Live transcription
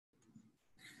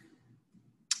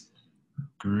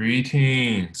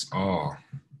Greetings, all.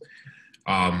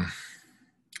 Um,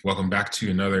 Welcome back to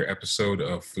another episode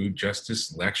of Food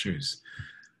Justice Lectures.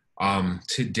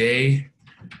 Today,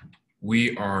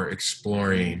 we are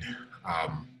exploring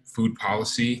food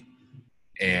policy,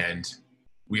 and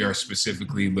we are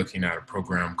specifically looking at a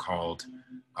program called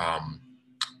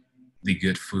the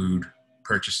Good Food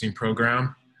Purchasing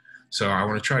Program. So I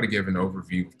want to try to give an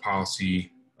overview of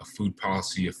policy, of food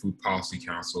policy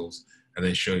councils, and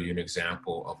then show you an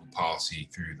example of a policy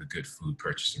through the Good Food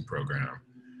Purchasing Program.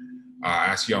 I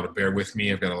ask y'all to bear with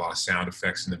me. I've got a lot of sound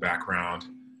effects in the background,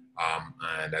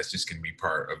 and that's just going to be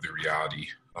part of the reality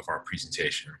of our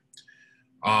presentation.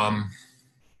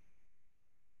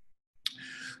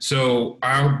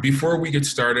 Before we get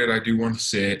started, I do want to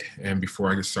sit, and before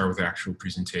I get started with the actual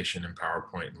presentation and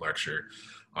PowerPoint and lecture,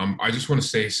 I just want to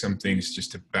say some things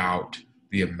just about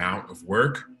the amount of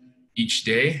work each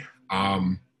day.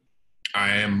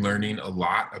 I am learning a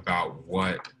lot about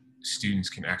what students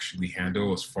can actually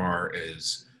handle as far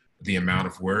as the amount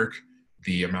of work,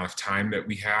 the amount of time that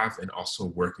we have, and also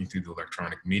working through the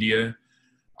electronic media.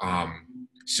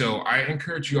 So I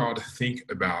encourage you all to think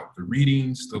about the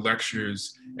readings, the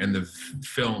lectures, and the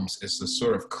films as the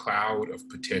sort of cloud of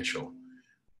potential.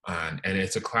 And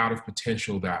it's a cloud of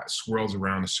potential that swirls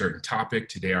around a certain topic.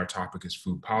 Today, our topic is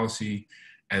food policy.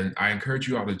 And I encourage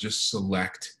you all to just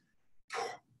select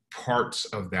parts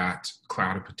of that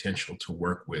cloud of potential to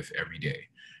work with every day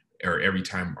or every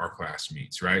time our class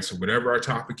meets, right? So whatever our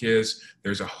topic is,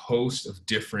 there's a host of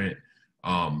different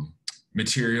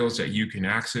materials that you can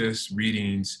access,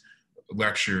 readings,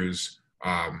 lectures,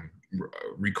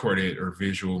 recorded or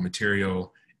visual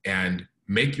material, and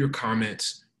make your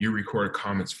comments, your recorded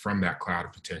comments from that cloud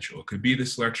of potential. It could be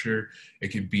this lecture, it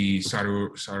could be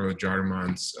Saro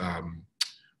Jardiman's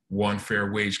One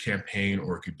Fair Wage campaign,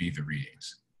 or it could be the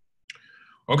readings.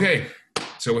 Okay,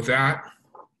 so with that,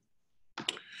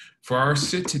 for our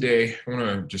sit today, I want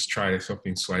to just try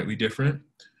something slightly different.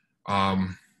 Part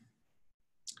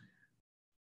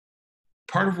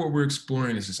of what we're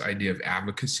exploring is this idea of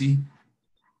advocacy,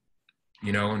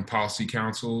 you know, in policy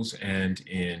councils and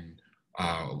in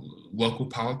local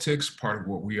politics. Part of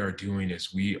what we are doing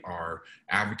is we are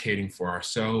advocating for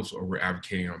ourselves, or we're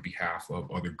advocating on behalf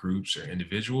of other groups or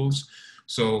individuals.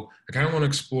 So I kind of want to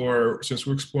explore, since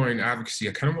we're exploring advocacy,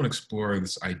 I kind of want to explore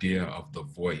this idea of the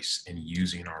voice and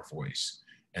using our voice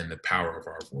and the power of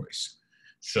our voice.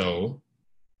 So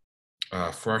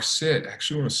for our sit, I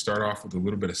actually want to start off with a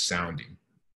little bit of sounding.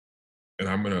 And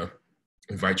I'm going to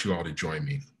invite you all to join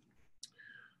me.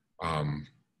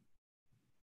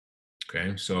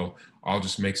 Okay, so I'll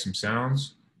just make some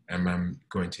sounds, and I'm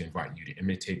going to invite you to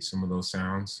imitate some of those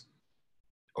sounds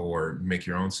or make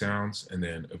your own sounds, and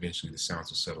then eventually the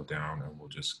sounds will settle down and we'll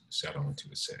just settle into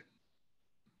the sit.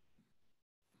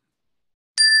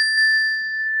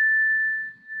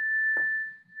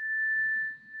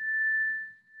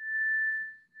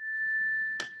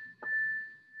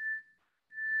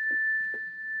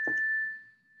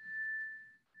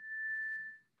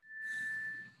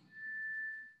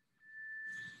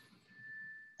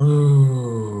 Oh.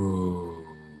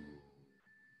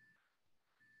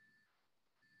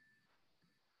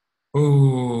 Oh.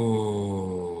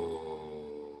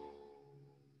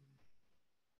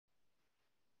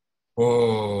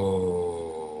 Oh.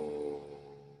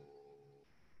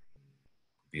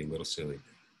 Be a little silly.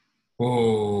 Oh.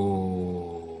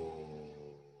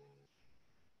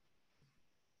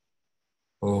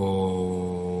 Oh.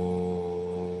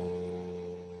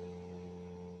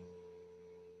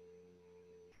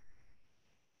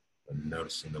 I'm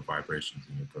noticing the vibrations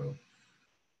in your throat.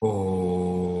 Oh.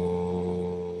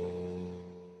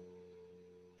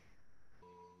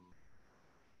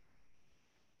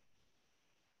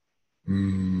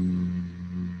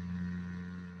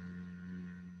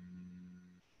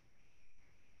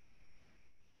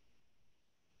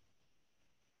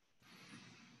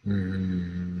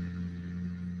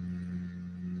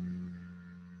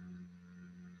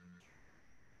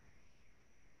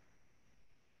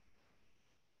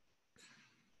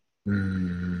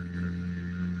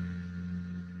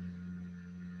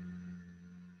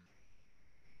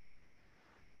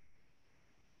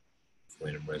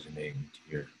 Feeling it resonating to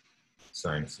your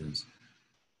sinuses.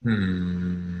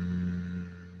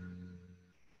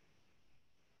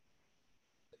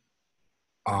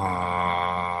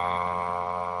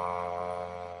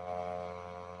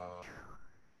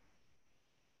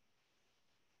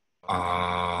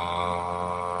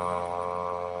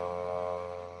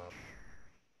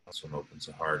 This one opens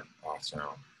a hard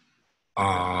sound.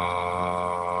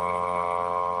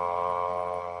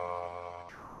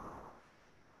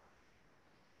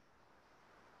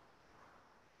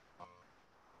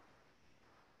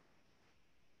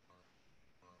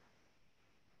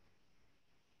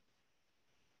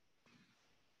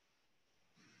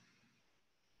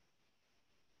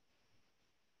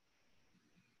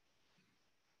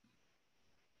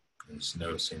 Just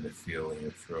noticing the feel in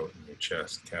your throat and your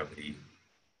chest cavity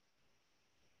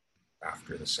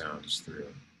after the sound is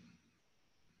through.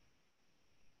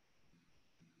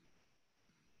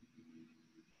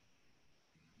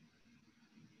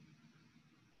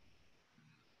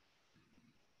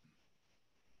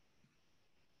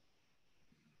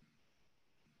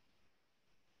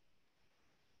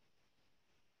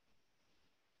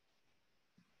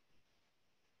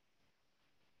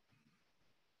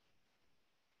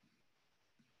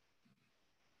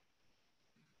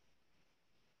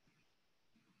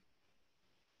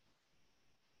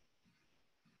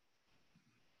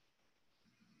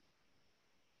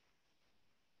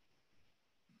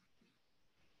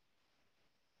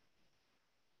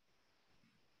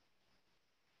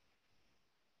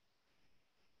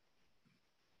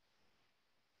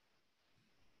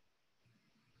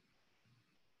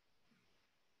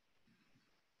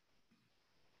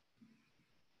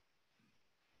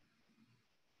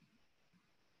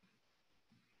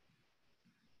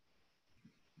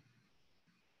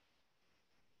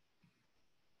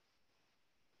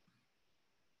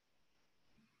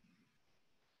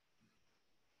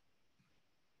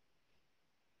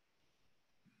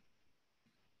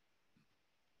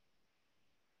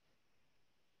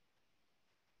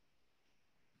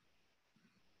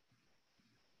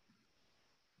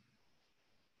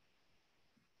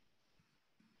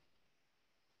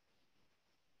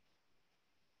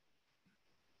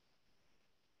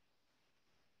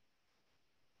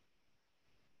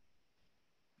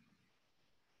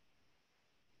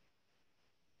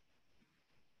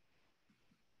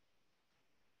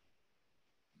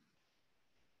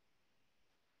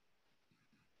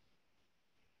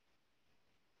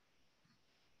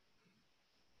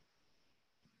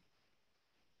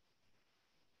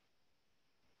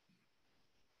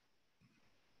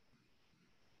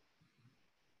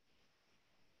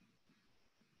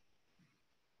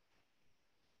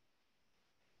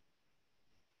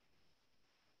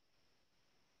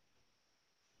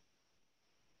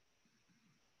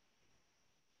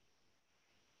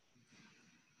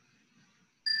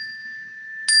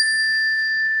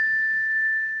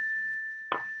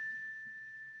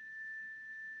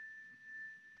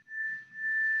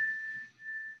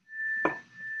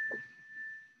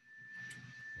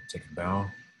 Take a bow.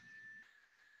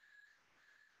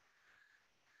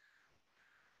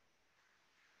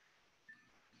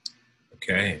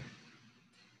 Okay.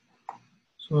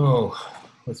 So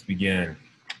let's begin.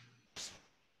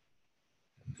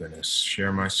 I'm going to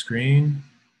share my screen.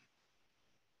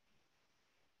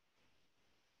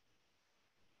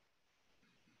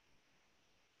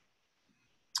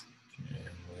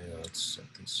 And let's set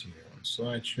this here on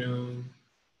slideshow.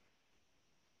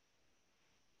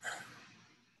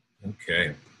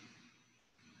 Okay.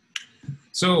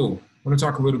 So I want to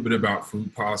talk a little bit about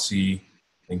food policy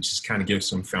and just kind of give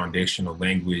some foundational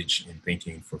language and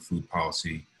thinking for food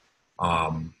policy,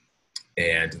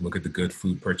 and look at the Good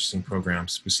Food Purchasing Program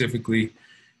specifically.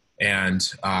 And,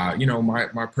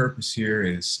 my purpose here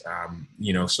is,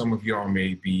 some of y'all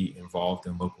may be involved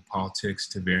in local politics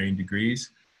to varying degrees.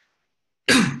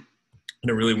 And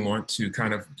I really want to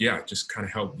just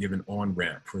help give an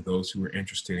on-ramp for those who are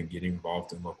interested in getting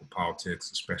involved in local politics,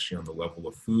 especially on the level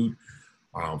of food.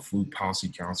 Food policy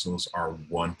councils are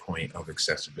one point of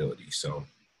accessibility. So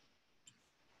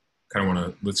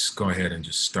let's go ahead and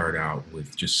just start out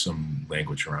with just some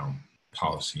language around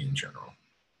policy in general.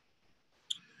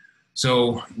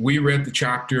 So we read the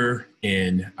chapter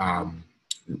on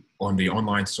the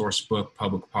online source book,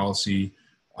 Public Policy,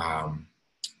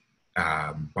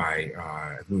 by,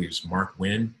 I believe it's Mark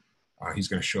Wynn. He's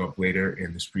going to show up later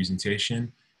in this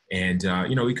presentation. And,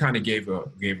 we kind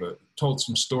of told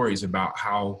some stories about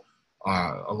how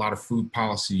a lot of food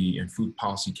policy and food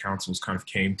policy councils kind of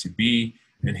came to be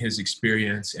in his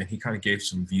experience. And he kind of gave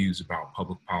some views about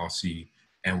public policy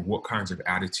and what kinds of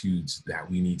attitudes that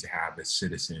we need to have as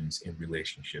citizens in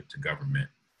relationship to government.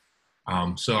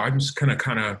 So I'm just gonna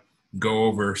kind of go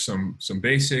over some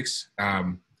basics.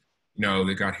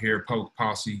 They got here, public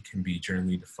policy can be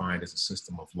generally defined as a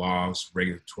system of laws,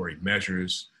 regulatory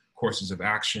measures, courses of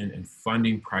action, and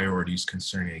funding priorities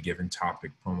concerning a given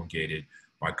topic promulgated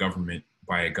by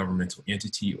a governmental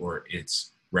entity or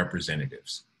its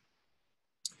representatives.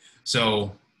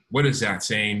 So what is that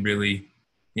saying really?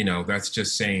 That's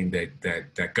just saying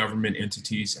that government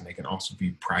entities, and they can also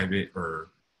be private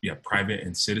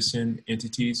and citizen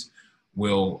entities,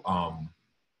 will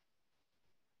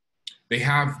they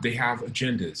have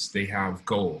agendas, they have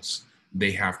goals,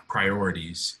 they have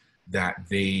priorities that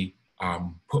they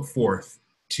put forth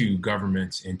to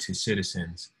governments and to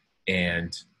citizens,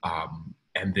 and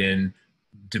then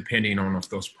depending on if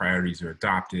those priorities are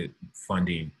adopted,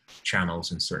 funding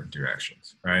channels in certain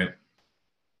directions, right?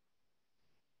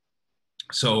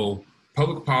 So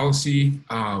public policy,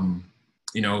 some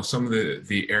of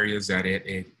the areas that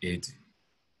it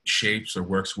shapes or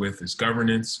works with is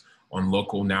governance on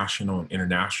local, national, and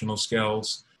international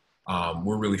scales.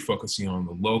 We're really focusing on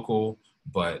the local,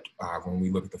 but when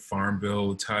we look at the Farm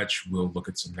Bill touch, we'll look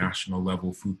at some national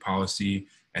level food policy.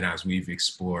 And as we've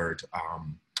explored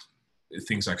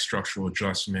things like structural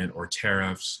adjustment or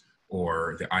tariffs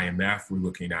or the IMF, we're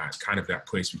looking at kind of that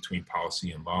place between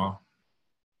policy and law.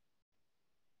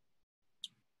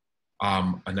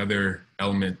 Another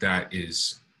element that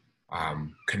is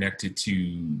connected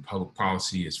to public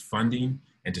policy is funding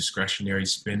and discretionary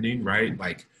spending, right?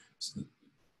 Like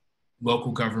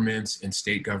local governments and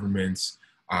state governments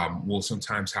will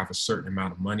sometimes have a certain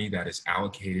amount of money that is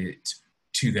allocated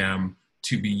to them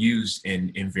to be used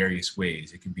in various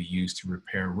ways. It can be used to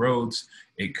repair roads.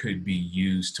 It could be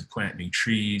used to plant new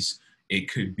trees.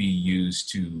 It could be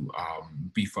used to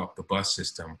beef up the bus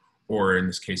system, or in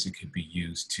this case, it could be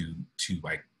used to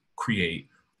like create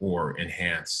or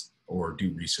enhance or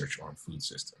do research on food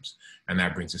systems. And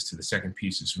that brings us to the second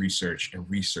piece, is research and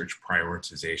research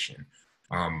prioritization.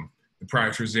 The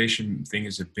prioritization thing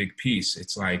is a big piece.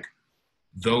 It's like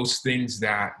those things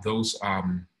that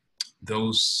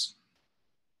those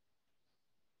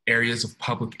areas of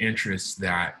public interest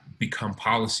that become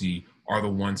policy are the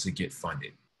ones that get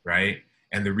funded, right?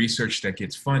 And the research that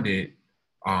gets funded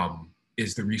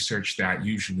is the research that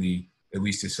usually, at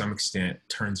least to some extent,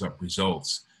 turns up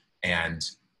results. And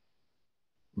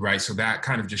right, so that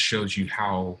kind of just shows you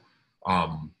how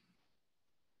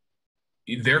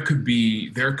there could be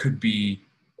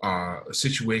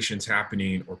situations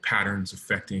happening or patterns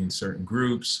affecting certain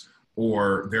groups,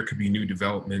 or there could be new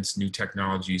developments, new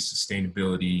technologies,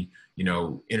 sustainability,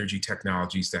 energy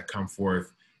technologies that come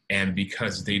forth. And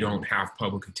because they don't have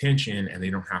public attention and they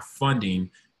don't have funding,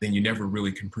 then you never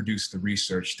really can produce the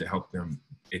research to help them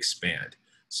expand.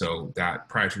 So that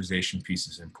prioritization piece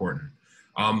is important.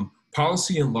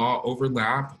 Policy and law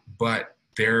overlap, but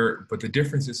the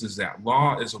difference is that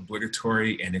law is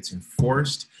obligatory and it's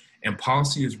enforced, and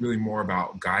policy is really more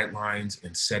about guidelines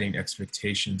and setting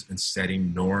expectations and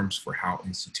setting norms for how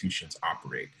institutions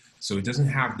operate. So it doesn't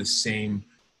have the same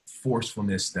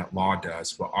forcefulness that law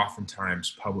does, but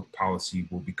oftentimes public policy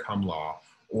will become law,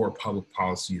 or public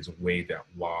policy is a way that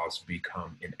laws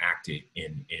become enacted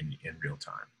in real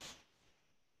time.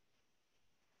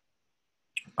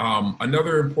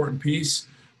 Another important piece,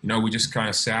 we just kind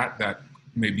of sat that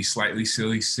maybe slightly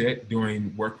silly sit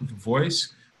doing work with the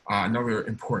voice. Another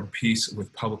important piece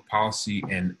with public policy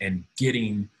and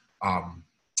getting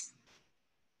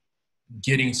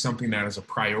something that is a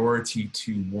priority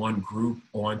to one group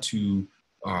onto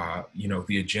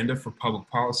the agenda for public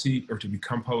policy or to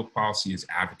become public policy is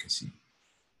advocacy.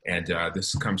 And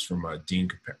this comes from Dean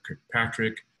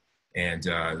Kirkpatrick, and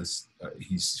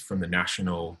he's from the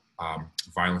National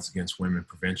Violence Against Women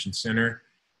Prevention Center.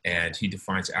 And he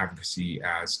defines advocacy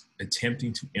as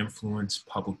attempting to influence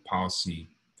public policy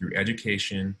through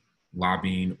education,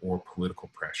 lobbying, or political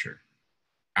pressure.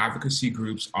 Advocacy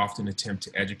groups often attempt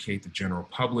to educate the general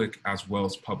public as well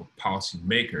as public policy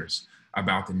makers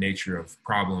about the nature of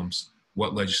problems,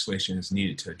 what legislation is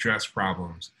needed to address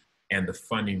problems, and the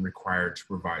funding required to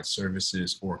provide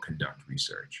services or conduct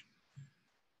research.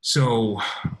 So,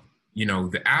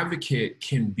 the advocate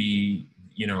can be,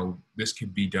 this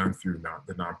could be done through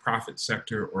the nonprofit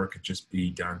sector, or it could just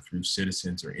be done through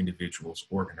citizens or individuals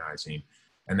organizing.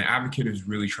 And the advocate is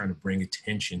really trying to bring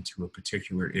attention to a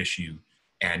particular issue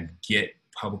and get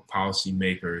public policy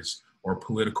makers or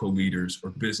political leaders or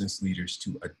business leaders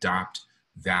to adopt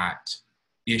that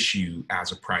issue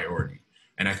as a priority.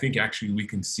 And I think actually we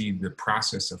can see the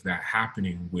process of that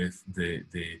happening with the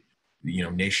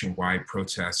nationwide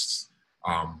protests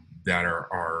that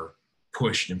are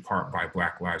pushed in part by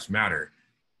Black Lives Matter.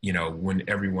 When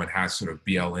everyone has sort of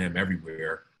BLM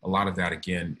everywhere, a lot of that,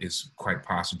 again, is quite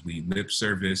possibly lip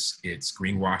service, it's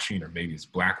greenwashing, or maybe it's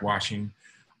blackwashing.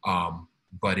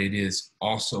 But it is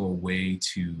also a way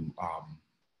to,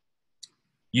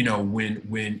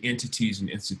 when entities and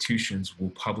institutions will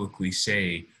publicly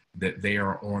say that they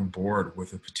are on board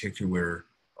with a particular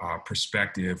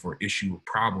perspective or issue or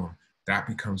problem, that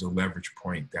becomes a leverage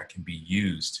point that can be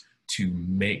used to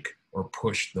make or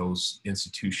push those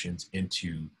institutions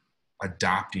into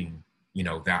adopting,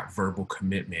 that verbal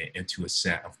commitment into a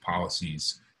set of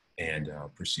policies and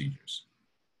procedures.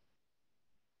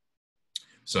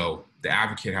 So the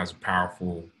advocate has a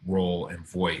powerful role and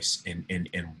voice in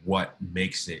what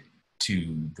makes it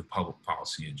to the public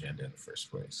policy agenda in the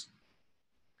first place.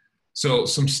 So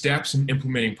some steps in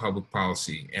implementing public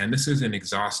policy, and this isn't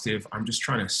exhaustive. I'm just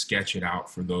trying to sketch it out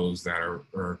for those that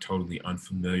are totally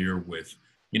unfamiliar with,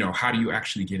 how do you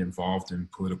actually get involved in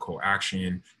political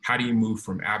action? How do you move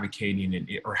from advocating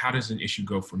or how does an issue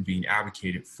go from being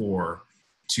advocated for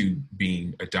to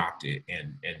being adopted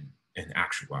and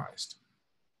actualized?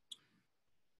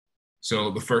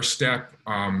 So the first step,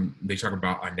 they talk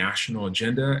about a national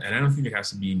agenda, and I don't think it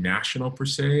has to be national per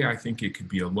se. I think it could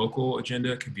be a local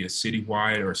agenda, it could be a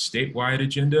citywide or a statewide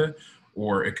agenda,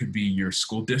 or it could be your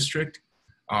school district.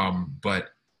 But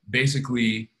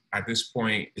basically, at this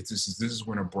point, this is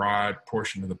when a broad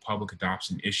portion of the public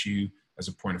adopts an issue as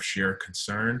a point of shared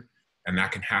concern, and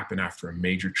that can happen after a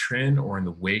major trend or in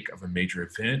the wake of a major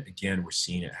event. Again, we're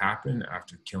seeing it happen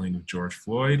after the killing of George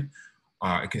Floyd.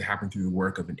 It could happen through the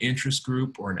work of an interest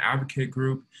group or an advocate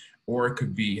group, or it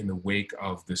could be in the wake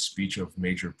of the speech of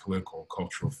major political and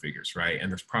cultural figures, right?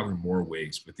 And there's probably more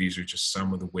ways, but these are just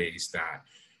some of the ways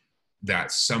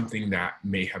that something that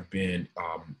may have been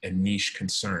a niche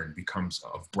concern becomes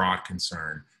of broad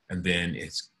concern, and then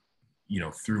it's,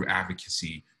 through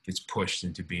advocacy, gets pushed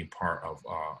into being part of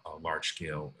a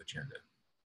large-scale agenda.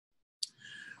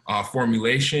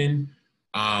 Formulation,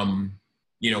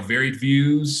 varied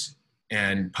views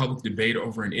and public debate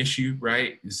over an issue,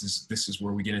 right? This is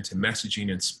where we get into messaging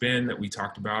and spin that we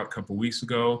talked about a couple of weeks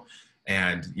ago.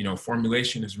 And,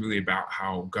 formulation is really about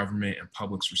how government and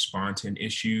publics respond to an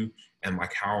issue and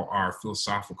like how our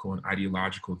philosophical and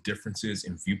ideological differences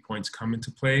and viewpoints come into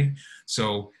play.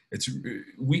 So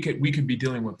we could be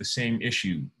dealing with the same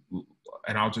issue.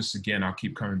 And I'll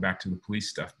keep coming back to the police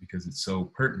stuff because it's so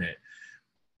pertinent.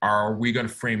 Are we going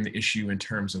to frame the issue in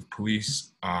terms of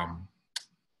police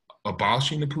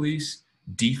abolishing the police,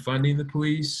 defunding the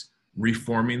police,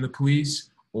 reforming the police,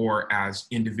 or as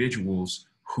individuals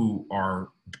who are,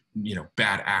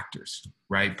 bad actors,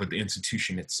 right? But the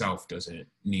institution itself doesn't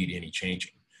need any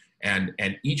changing. And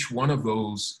each one of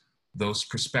those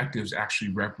perspectives actually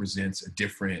represents a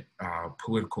different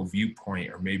political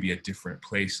viewpoint or maybe a different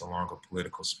place along a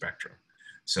political spectrum.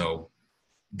 So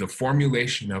the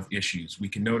formulation of issues, we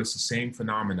can notice the same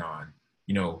phenomenon,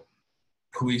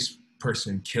 police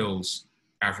person kills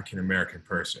African-American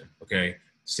person, okay?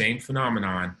 Same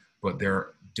phenomenon, but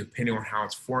depending on how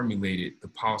it's formulated, the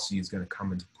policy is going to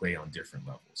come into play on different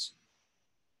levels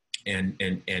and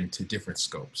to different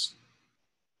scopes.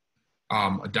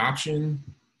 Adoption,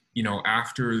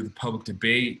 after the public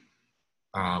debate,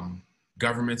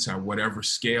 governments at whatever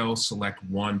scale select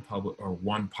one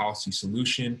policy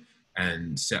solution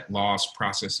and set laws,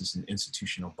 processes, and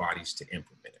institutional bodies to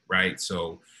implement it, right?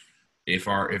 So if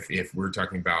we're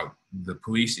talking about the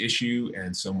police issue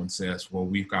and someone says, well,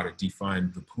 we've got to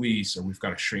defund the police or we've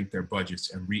got to shrink their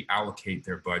budgets and reallocate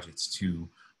their budgets to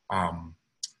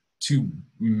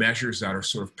measures that are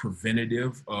sort of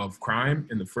preventative of crime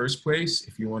in the first place,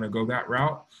 if you want to go that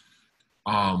route,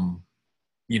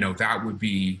 that would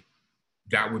be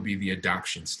the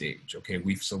adoption stage. Okay,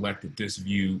 we've selected this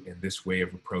view and this way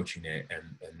of approaching it,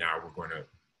 and now we're going to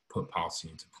put policy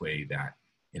into play that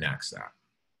enacts that.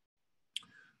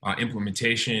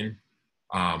 Implementation,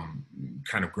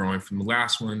 kind of growing from the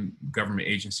last one, government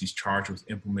agencies charged with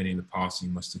implementing the policy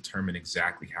must determine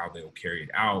exactly how they will carry it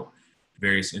out.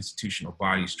 Various institutional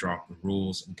bodies draw up the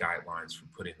rules and guidelines for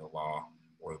putting the law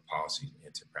or the policy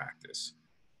into practice.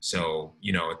 So,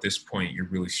 at this point, you're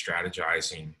really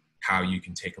strategizing how you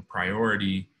can take a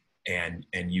priority and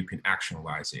you can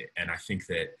actionalize it. And I think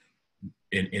that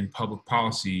in public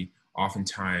policy,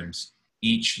 oftentimes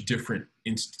each different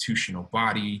institutional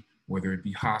body, whether it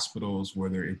be hospitals,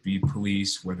 whether it be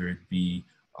police, whether it be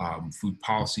food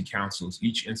policy councils,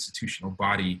 each institutional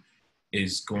body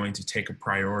is going to take a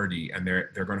priority and they're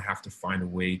going to have to find a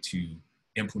way to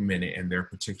implement it in their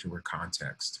particular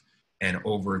context and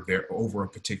over a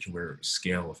particular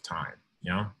scale of time,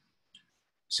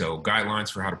 So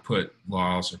guidelines for how to put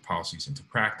laws or policies into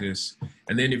practice.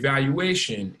 And then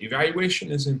evaluation.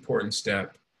 Evaluation is an important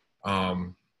step.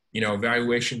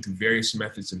 Evaluation through various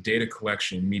methods of data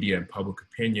collection, media, and public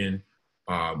opinion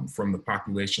from the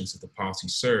populations that the policy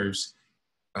serves.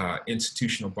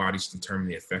 Institutional bodies determine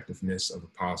the effectiveness of the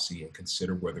policy and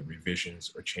consider whether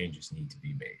revisions or changes need to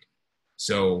be made.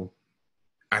 So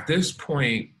at this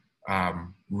point,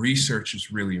 research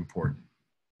is really important,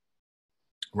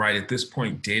 right? At this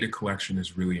point, data collection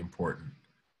is really important.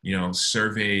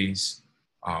 Surveys,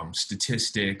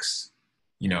 statistics,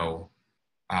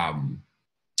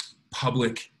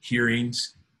 public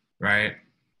hearings, right?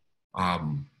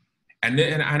 And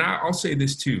I'll say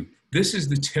this too. This is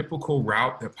the typical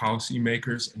route that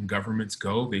policymakers and governments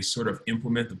go. They sort of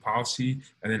implement the policy,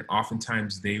 and then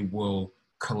oftentimes they will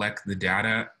collect the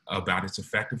data about its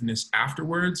effectiveness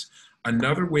afterwards.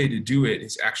 Another way to do it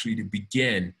is actually to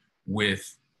begin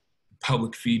with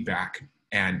public feedback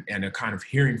and a kind of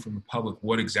hearing from the public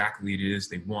what exactly it is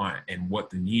they want and what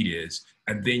the need is.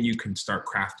 And then you can start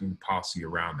crafting the policy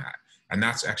around that. And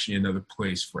that's actually another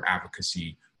place for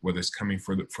advocacy, whether it's coming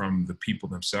from the people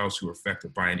themselves who are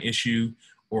affected by an issue,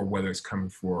 or whether it's coming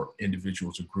for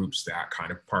individuals or groups that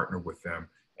kind of partner with them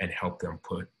and help them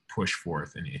push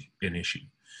forth an issue.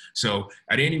 So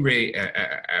at any rate,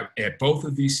 at both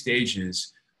of these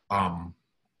stages,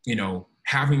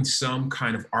 having some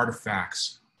kind of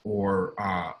artifacts or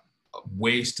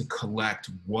ways to collect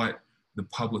what the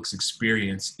public's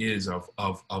experience is of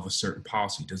a certain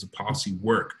policy. Does a policy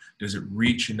work? Does it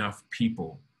reach enough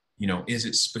people? Is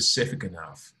it specific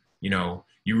enough?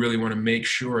 You really want to make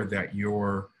sure that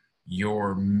your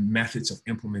methods of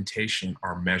implementation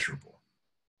are measurable.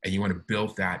 And you want to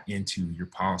build that into your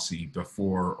policy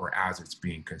before or as it's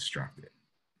being constructed.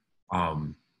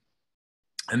 And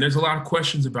there's a lot of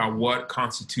questions about what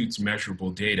constitutes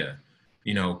measurable data.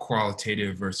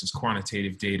 Qualitative versus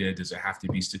quantitative data. Does it have to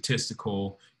be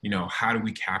statistical? How do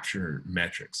we capture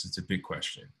metrics? It's a big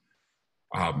question.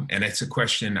 And it's a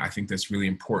question I think that's really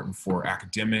important for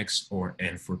academics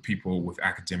and for people with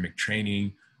academic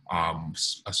training,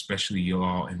 especially you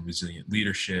all in resilient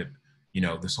leadership.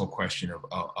 This whole question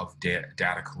of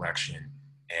data collection.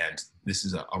 And this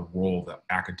is a role that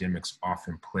academics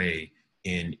often play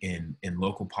in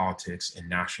local politics, in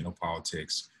national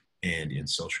politics, and in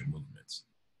social movements.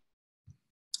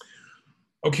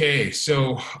 Okay,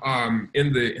 so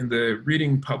in the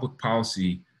reading public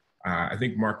policy, I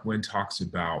think Mark Wynn talks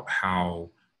about how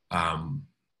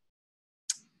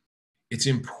it's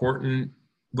important,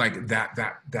 like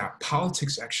that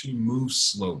politics actually moves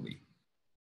slowly.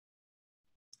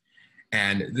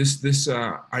 And this is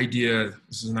an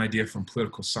idea from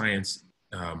political science,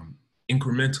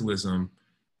 incrementalism.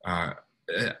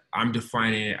 I'm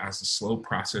defining it as the slow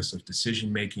process of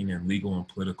decision-making in legal and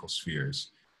political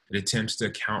spheres. It attempts to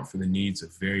account for the needs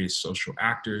of various social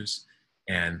actors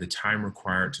and the time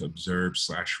required to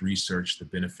observe/research the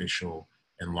beneficial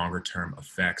and longer-term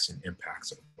effects and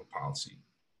impacts of a policy.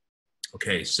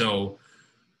 Okay, so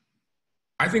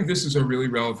I think this is a really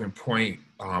relevant point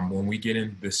when we get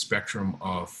into the spectrum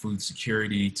of food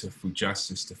security to food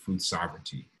justice to food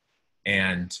sovereignty.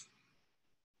 And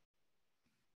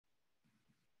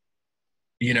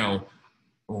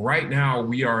right now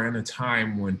we are in a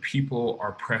time when people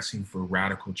are pressing for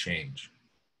radical change.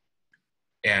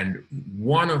 And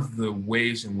one of the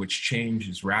ways in which change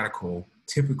is radical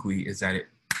typically is that it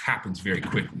happens very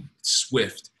quickly. It's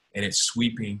swift and it's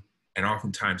sweeping, and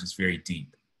oftentimes it's very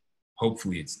deep.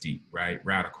 Hopefully it's deep, right?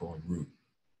 Radical and root.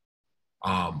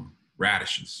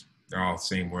 Radishes, they're all the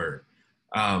same word.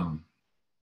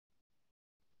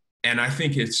 And I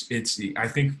think I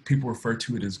think people refer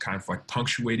to it as kind of like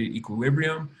punctuated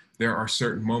equilibrium. There are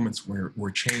certain moments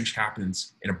where change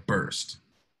happens in a burst.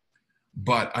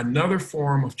 But another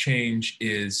form of change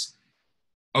is,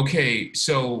 okay,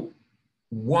 so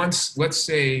let's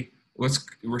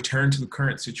return to the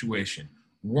current situation.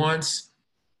 Once,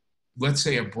 let's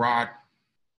say a broad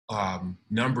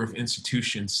number of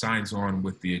institutions signs on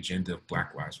with the agenda of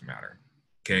Black Lives Matter,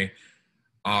 okay?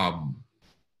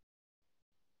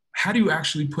 How do you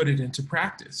actually put it into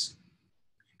practice?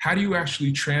 How do you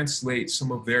actually translate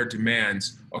some of their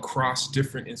demands across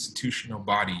different institutional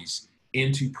bodies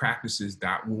into practices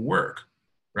that will work,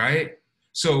 right?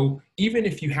 So even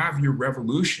if you have your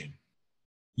revolution,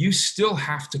 you still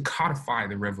have to codify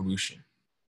the revolution.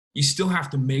 You still have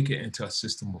to make it into a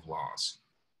system of laws.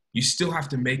 You still have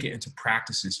to make it into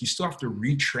practices. You still have to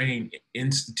retrain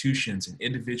institutions and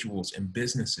individuals and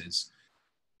businesses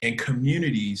and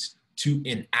communities to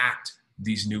enact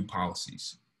these new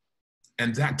policies.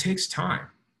 And that takes time.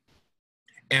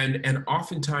 And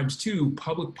oftentimes too,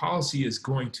 public policy is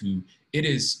it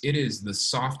is the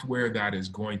software that is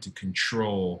going to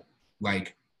control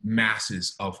like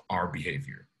masses of our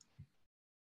behavior.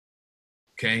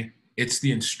 Okay? It's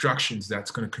the instructions that's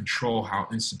going to control how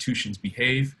institutions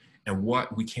behave and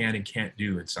what we can and can't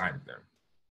do inside of them.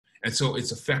 And so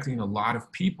it's affecting a lot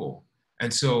of people.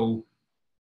 And so,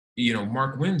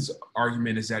 Mark Wynn's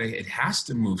argument is that it has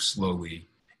to move slowly,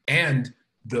 and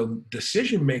the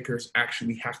decision makers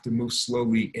actually have to move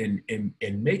slowly in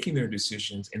making their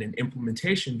decisions and in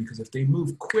implementation, because if they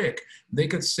move quick, they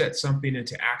could set something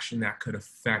into action that could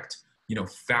affect,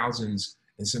 thousands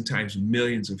and sometimes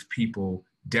millions of people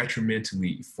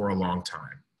detrimentally for a long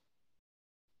time.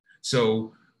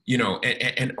 So,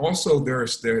 and also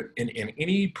in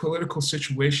any political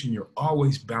situation, you're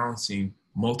always balancing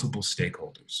multiple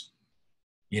stakeholders.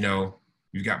 You know,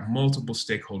 you've got multiple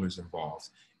stakeholders involved.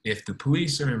 If the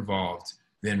police are involved,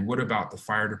 then what about the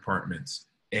fire departments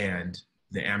and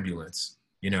the ambulance,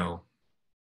 you know,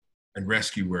 and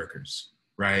rescue workers,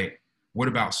 right? What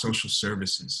about social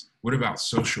services? What about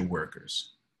social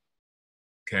workers?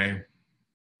 Okay.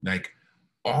 Like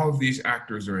all of these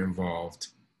actors are involved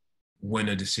when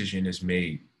a decision is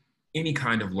made, any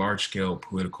kind of large scale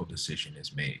political decision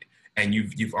is made. And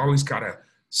you've always got to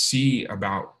see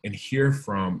about and hear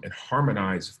from and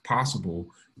harmonize if possible,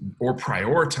 or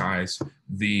prioritize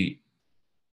the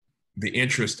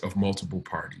interest of multiple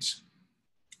parties.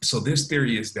 So this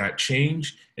theory is that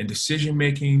change and decision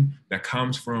making that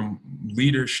comes from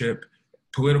leadership,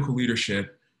 political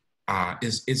leadership,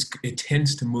 it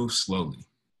tends to move slowly.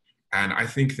 And I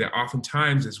think that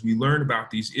oftentimes as we learn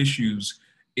about these issues,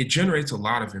 it generates a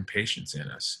lot of impatience in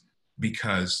us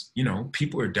because, you know,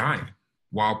 people are dying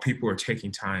while people are taking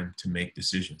time to make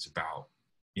decisions about,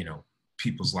 you know,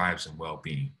 people's lives and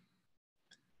well-being.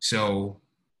 So,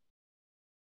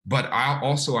 but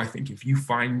I think if you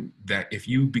find that if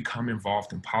you become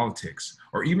involved in politics,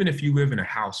 or even if you live in a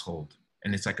household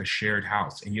and it's like a shared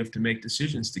house and you have to make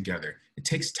decisions together, it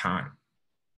takes time.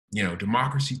 You know,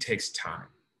 democracy takes time.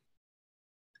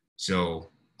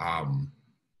 So I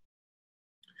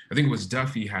think it was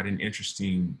Duffy had an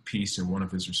interesting piece in one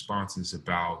of his responses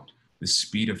about the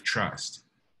speed of trust.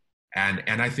 And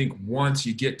I think once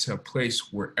you get to a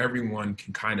place where everyone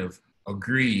can kind of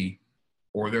agree,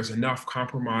 or there's enough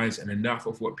compromise and enough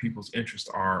of what people's interests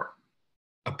are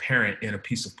apparent in a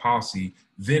piece of policy,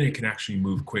 then it can actually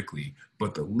move quickly.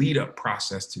 But the lead up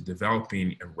process to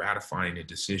developing and ratifying a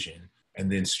decision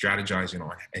and then strategizing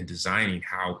on and designing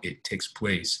how it takes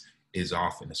place is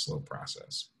often a slow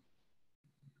process.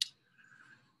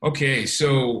 Okay,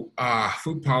 so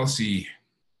food policy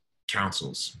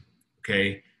councils,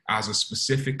 okay, as a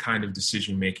specific kind of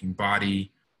decision-making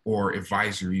body or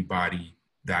advisory body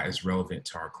that is relevant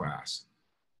to our class.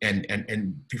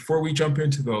 And before we jump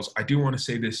into those, I do want to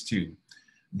say this too,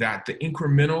 that the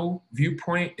incremental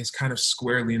viewpoint is kind of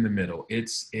squarely in the middle.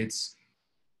 It's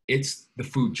the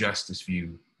food justice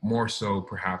view, more so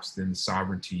perhaps than the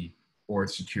sovereignty or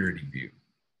security view,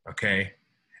 okay?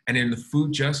 And in the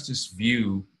food justice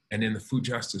view and in the food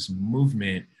justice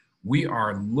movement, we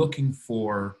are looking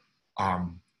for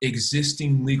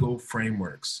existing legal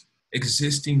frameworks,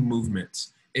 existing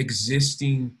movements,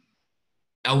 existing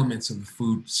elements of the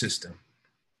food system.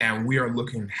 And we are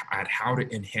looking at how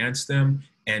to enhance them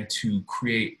and to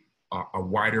create a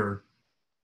wider,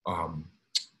 a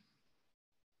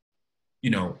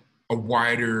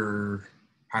wider,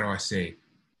 how do I say,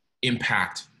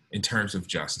 impact in terms of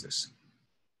justice.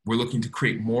 We're looking to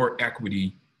create more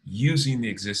equity using the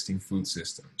existing food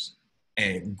systems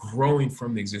and growing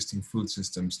from the existing food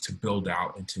systems to build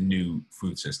out into new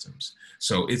food systems.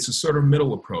 So it's a sort of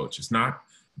middle approach. It's not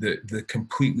the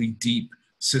completely deep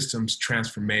systems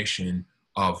transformation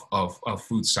of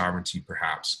food sovereignty,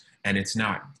 perhaps. And it's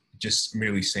not just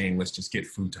merely saying, let's just get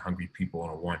food to hungry people on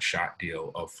a one-shot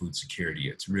deal of food security.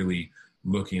 It's really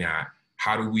looking at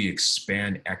how do we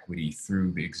expand equity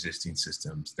through the existing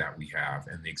systems that we have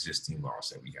and the existing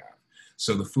laws that we have.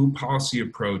 So the food policy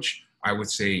approach, I would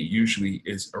say, usually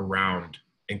is around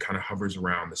and kind of hovers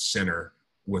around the center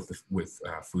with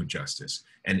food justice.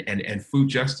 And food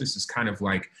justice is kind of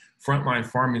like Frontline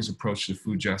Farming's approach to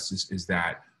food justice is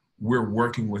that we're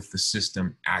working with the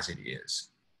system as it is.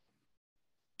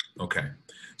 Okay,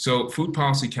 so food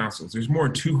policy councils, there's more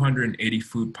than 280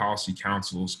 food policy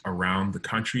councils around the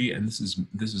country. And this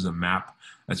is a map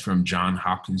that's from Johns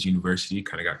Hopkins University,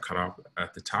 kind of got cut off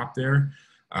at the top there,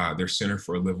 their Center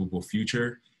for a Livable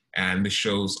Future. And this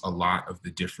shows a lot of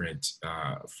the different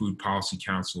food policy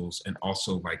councils and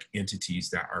also like entities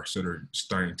that are sort of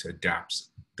starting to adopt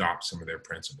some of their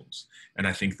principles. And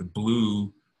I think the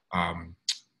blue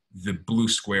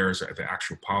squares are the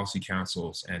actual policy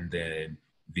councils, and then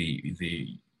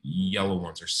the yellow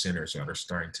ones are centers that are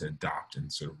starting to adopt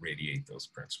and sort of radiate those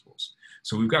principles.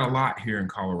 So we've got a lot here in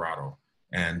Colorado,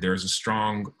 and there's a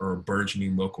strong or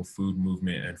burgeoning local food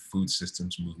movement and food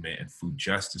systems movement and food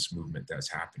justice movement that's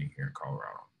happening here in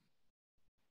Colorado.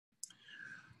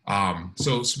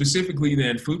 So specifically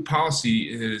then, food policy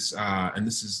is, and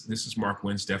this is Mark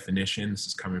Wynn's definition. This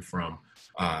is coming from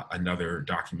another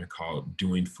document called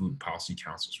Doing Food Policy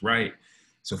Councils Right.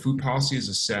 So food policy is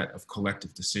a set of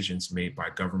collective decisions made by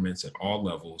governments at all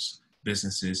levels,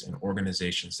 businesses, and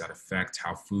organizations that affect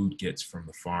how food gets from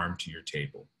the farm to your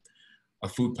table. A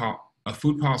food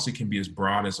policy can be as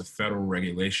broad as a federal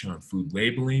regulation on food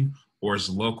labeling, or as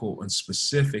local and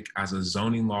specific as a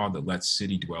zoning law that lets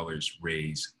city dwellers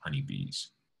raise honeybees.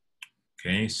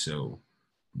 Okay, so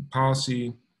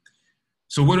Policy.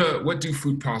 So what do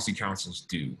food policy councils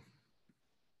do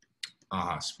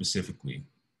specifically,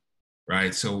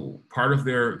 right? So part of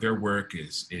their work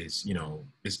is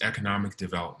economic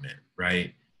development,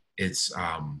 right? It's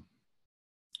um,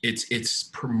 it's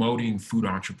promoting food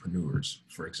entrepreneurs,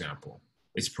 for example.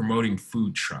 It's promoting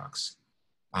food trucks.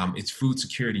 It's food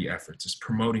security efforts. It's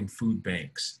promoting food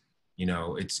banks.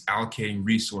 It's allocating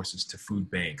resources to food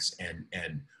banks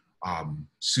and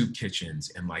soup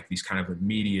kitchens and like these kind of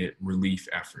immediate relief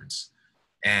efforts.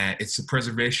 And it's the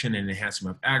preservation and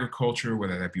enhancement of agriculture,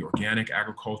 whether that be organic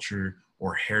agriculture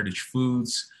or heritage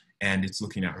foods. And it's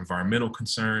looking at environmental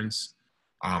concerns.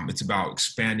 It's about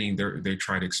expanding, they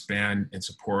try to expand and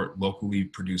support locally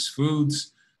produced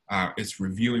foods. It's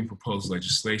reviewing proposed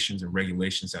legislations and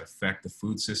regulations that affect the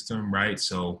food system, right?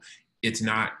 So it's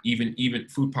not even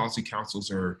food policy councils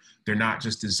they're not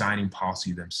just designing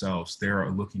policy themselves. They're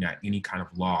looking at any kind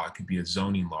of law. It could be a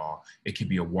zoning law. It could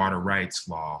be a water rights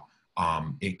law.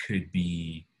 It could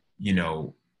be,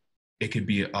 it could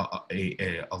be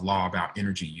a law about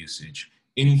energy usage,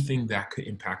 anything that could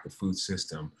impact the food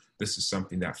system. This is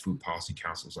something that food policy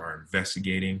councils are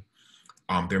investigating.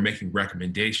 They're making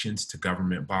recommendations to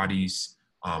government bodies.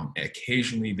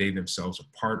 Occasionally, they themselves are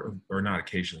part of, or not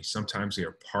occasionally, sometimes they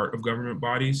are part of government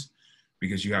bodies,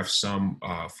 because you have some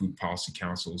food policy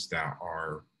councils that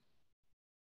are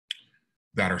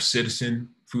citizen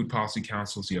food policy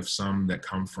councils. You have some that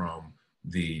come from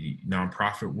the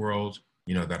nonprofit world,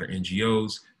 that are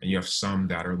NGOs, and you have some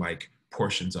that are like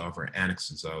portions of or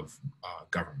annexes of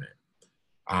government.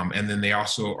 And then they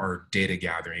also are data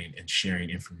gathering and sharing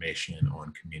information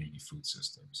on community food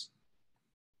systems.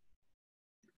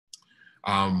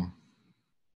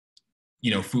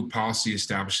 Food policy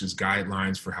establishes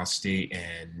guidelines for how state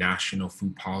and national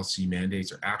food policy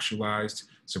mandates are actualized.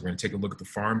 So we're going to take a look at the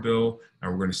Farm Bill,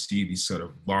 and we're going to see these sort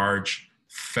of large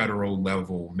federal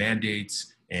level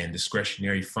mandates and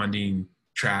discretionary funding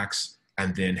tracks,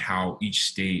 and then how each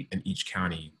state and each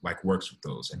county like works with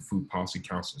those. And food policy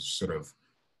councils sort of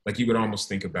like, you could almost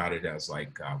think about it as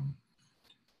like,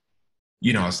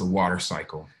 as the water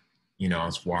cycle.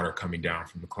 It's water coming down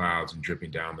from the clouds and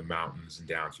dripping down the mountains and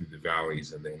down through the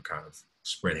valleys and then kind of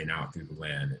spreading out through the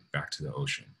land and back to the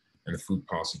ocean. And the food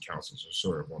policy councils are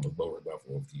sort of on the lower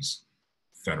level of these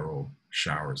federal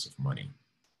showers of money.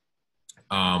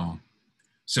 And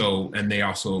they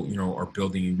also, are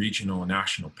building regional and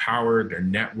national power. They're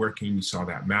networking. You saw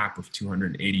that map of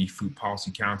 280 food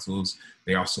policy councils.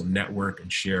 They also network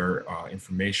and share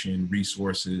information,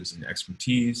 resources, and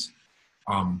expertise.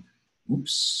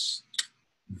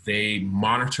 They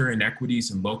monitor inequities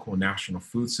in local and national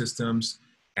food systems.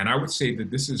 And I would say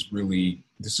that this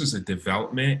is a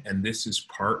development, and this is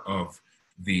part of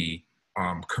the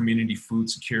community food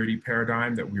security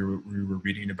paradigm that we were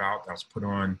reading about, that was put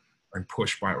on and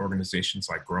pushed by organizations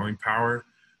like Growing Power.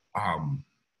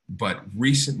 But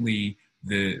recently,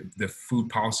 the food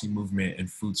policy movement and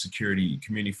food security,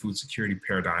 community food security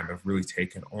paradigm have really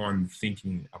taken on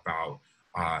thinking about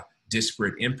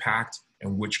disparate impact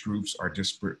and which groups are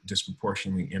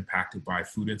disproportionately impacted by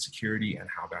food insecurity and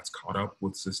how that's caught up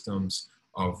with systems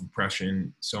of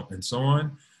oppression and so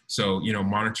on. So,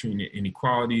 monitoring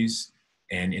inequalities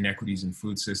and inequities in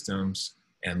food systems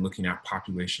and looking at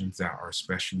populations that are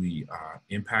especially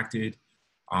impacted.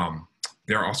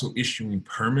 They're also issuing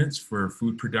permits for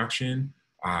food production,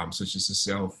 such as the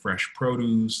sale of fresh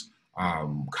produce,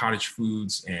 cottage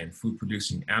foods, and food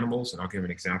producing animals. And I'll give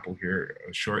an example here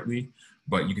shortly,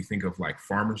 but you can think of like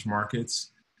farmers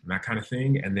markets and that kind of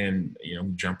thing. And then,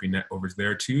 jumping over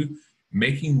there too,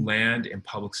 making land and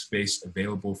public space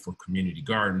available for community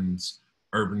gardens,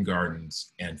 urban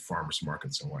gardens, and farmers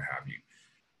markets and what have you.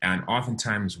 And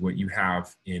oftentimes what you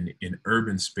have in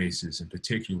urban spaces in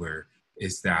particular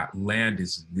is that land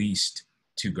is leased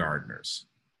to gardeners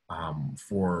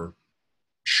for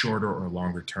shorter or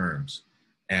longer terms.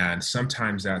 And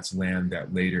sometimes that's land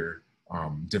that later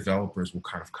developers will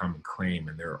kind of come and claim.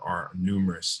 And there are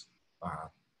numerous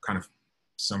kind of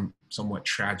somewhat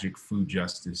tragic food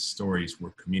justice stories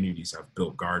where communities have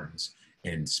built gardens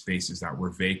in spaces that were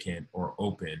vacant or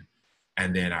open.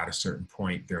 And then at a certain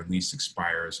point, their lease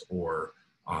expires,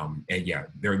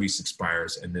 their lease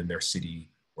expires, and then their city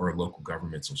or local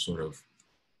governments will sort of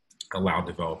allow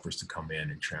developers to come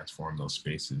in and transform those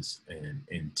spaces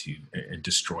and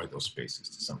destroy those spaces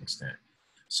to some extent.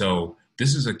 So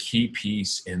this is a key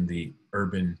piece in the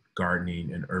urban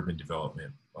gardening and urban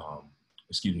development,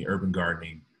 urban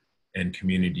gardening and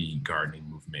community gardening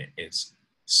movement. It's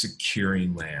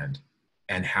securing land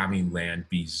and having land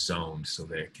be zoned so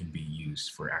that it can be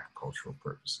used for agricultural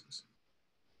purposes.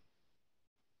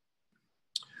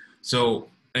 So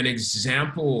an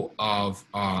example of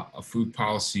some food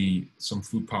policy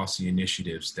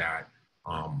initiatives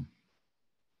um,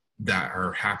 that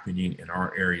are happening in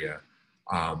our area.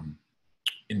 Um,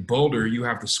 in Boulder, you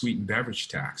have the sweetened beverage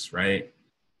tax, right?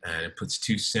 And it puts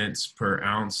 2 cents per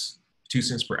ounce, 2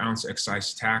 cents per ounce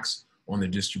excise tax on the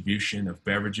distribution of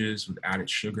beverages with added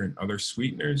sugar and other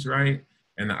sweeteners, right?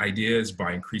 And the idea is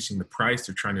by increasing the price,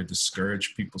 they're trying to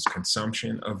discourage people's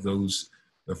consumption of those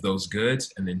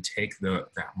goods, and then take that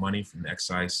money from the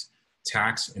excise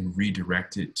tax and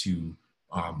redirect it to,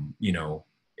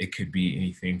 it could be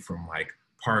anything from like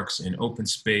parks and open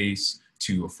space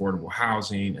to affordable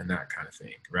housing and that kind of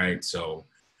thing, right? So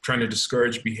trying to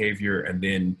discourage behavior and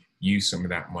then use some of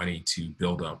that money to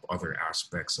build up other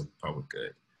aspects of public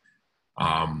good.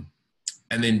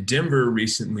 And then Denver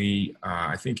recently,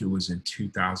 I think it was in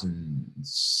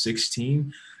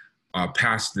 2016,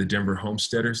 passed the Denver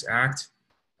Homesteaders Act.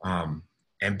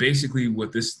 And basically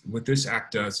what this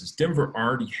act does is Denver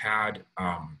already had,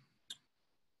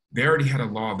 they already had a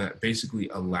law that basically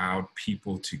allowed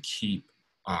people to keep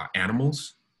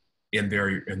animals on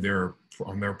their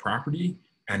property,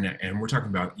 and we're talking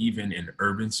about even in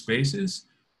urban spaces.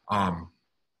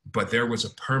 But there was a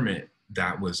permit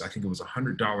that was, I think it was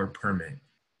 $100 permit,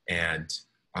 and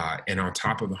on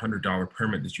top of the $100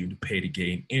 permit that you had to pay to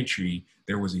gain entry,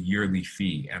 there was a yearly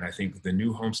fee. And I think the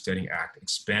new Homesteading Act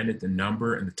expanded the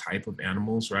number and the type of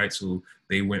animals, right? So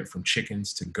they went from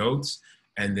chickens to goats,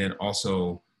 and then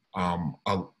also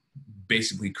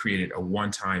basically created a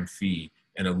one-time fee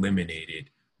and eliminated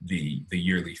the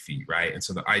yearly fee, right? And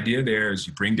so the idea there is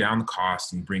you bring down the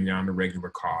cost and you bring down the regular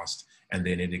cost, and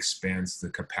then it expands the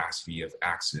capacity of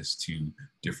access to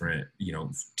different,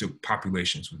 to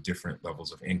populations with different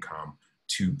levels of income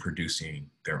to producing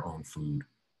their own food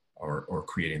or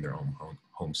creating their own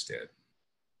homestead.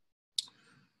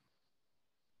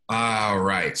 All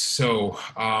right, so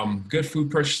Good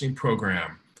Food Purchasing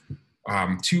Program.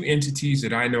 Two entities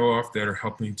that I know of that are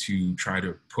helping to try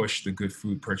to push the Good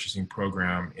Food Purchasing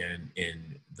Program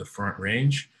in the Front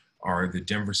Range are the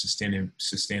Denver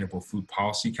Sustainable Food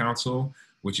Policy Council,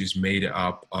 which is made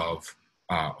up of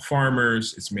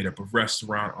farmers, it's made up of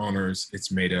restaurant owners,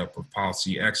 it's made up of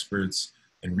policy experts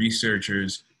and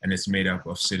researchers, and it's made up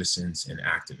of citizens and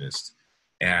activists.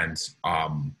 And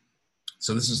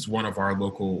so this is one of our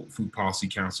local food policy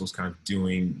councils kind of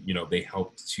doing, they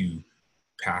helped to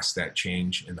pass that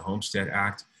change in the Homestead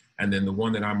Act. And then the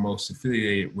one that I'm most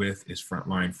affiliated with is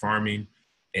Frontline Farming.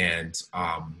 And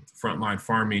Frontline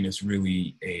Farming is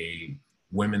really a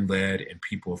women-led and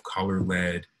people of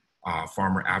color-led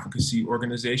farmer advocacy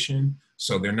organization.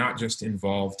 So they're not just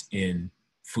involved in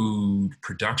food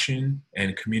production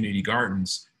and community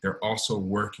gardens, they're also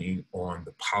working on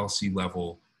the policy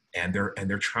level, and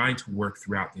they're trying to work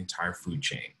throughout the entire food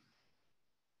chain.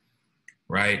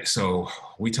 Right, so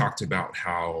we talked about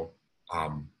how,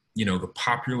 the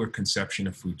popular conception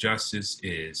of food justice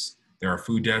is there are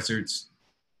food deserts,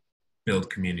 build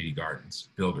community gardens,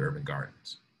 build urban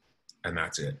gardens, and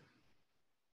that's it.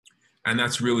 And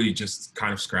that's really just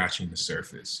kind of scratching the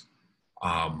surface.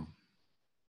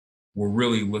 We're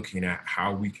really looking at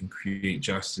how we can create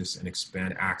justice and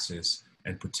expand access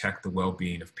and protect the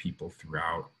well-being of people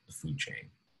throughout the food chain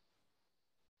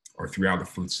or throughout the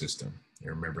food system. You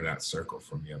remember that circle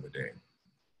from the other day.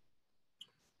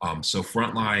 So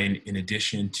Frontline, in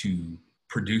addition to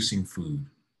producing food,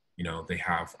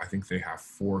 I think they have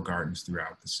 4 gardens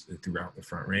throughout the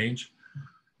Front Range.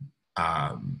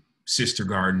 Sister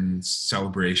Gardens,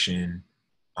 Celebration,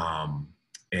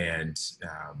 and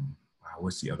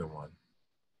what's the other one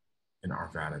in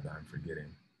Arvada that I'm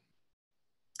forgetting?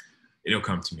 It'll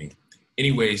come to me.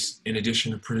 Anyways, in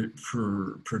addition to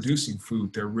producing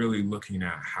food, they're really looking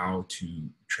at how to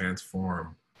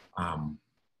transform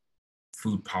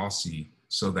food policy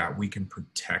so that we can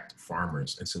protect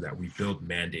farmers, and so that we build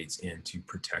mandates into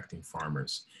protecting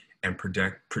farmers and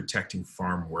protecting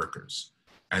farm workers.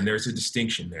 And there's a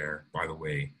distinction there, by the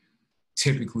way.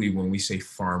 Typically, when we say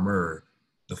farmer,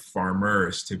 the farmer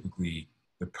is typically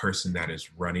the person that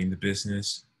is running the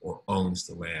business or owns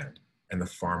the land. And the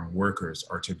farm workers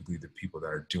are typically the people that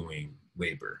are doing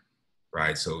labor,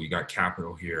 right? So you got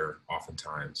capital here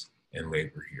oftentimes and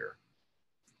labor here.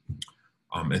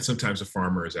 And sometimes a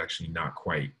farmer is actually not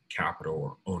quite capital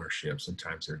or ownership.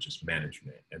 Sometimes they're just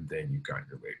management, and then you've got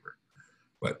your labor.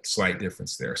 But slight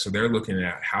difference there. So they're looking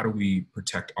at how do we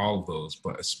protect all of those,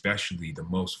 but especially the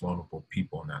most vulnerable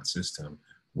people in that system,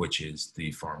 which is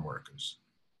the farm workers.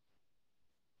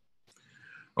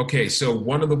 Okay, so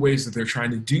one of the ways that they're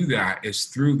trying to do that is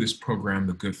through this program,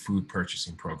 the Good Food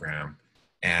Purchasing Program.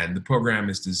 And the program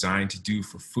is designed to do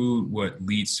for food what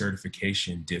LEED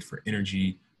certification did for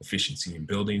energy efficiency in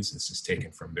buildings. This is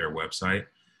taken from their website.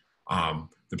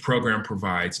 The program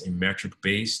provides a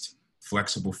metric-based,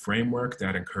 flexible framework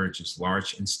that encourages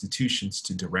large institutions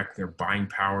to direct their buying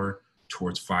power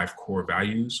towards 5 core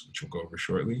values, which we'll go over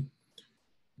shortly.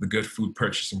 The Good Food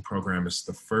Purchasing Program is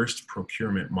the first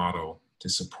procurement model to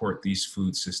support these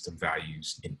food system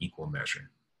values in equal measure.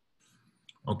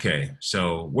 Okay,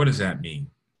 so what does that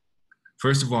mean?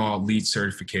 First of all, LEED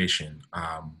certification.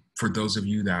 For those of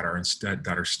you that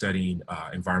are studying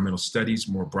environmental studies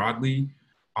more broadly,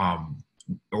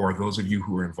 or those of you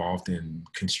who are involved in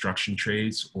construction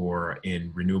trades or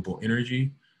in renewable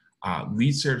energy,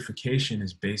 LEED certification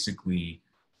is basically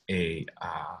a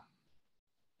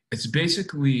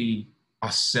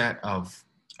set of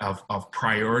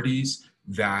priorities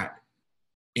that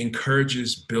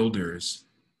encourages builders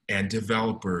and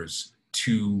developers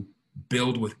to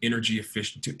build with energy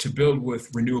efficient, to build with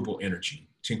renewable energy,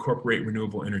 to incorporate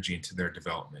renewable energy into their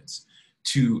developments,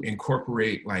 to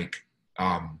incorporate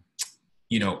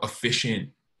efficient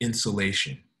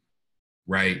insulation,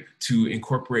 right? To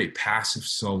incorporate passive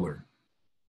solar,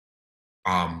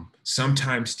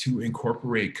 sometimes to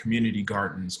incorporate community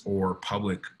gardens or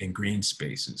public and green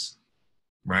spaces,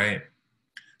 right?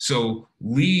 So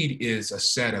LEED is a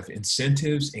set of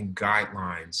incentives and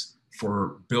guidelines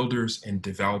for builders and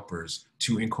developers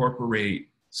to incorporate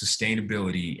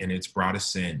sustainability in its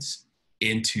broadest sense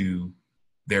into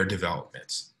their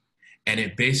developments. And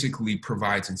it basically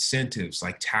provides incentives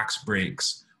like tax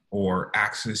breaks or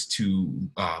access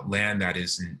to land that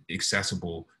isn't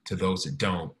accessible to those that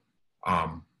don't.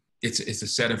 It's a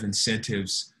set of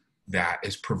incentives that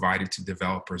is provided to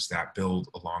developers that build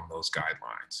along those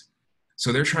guidelines.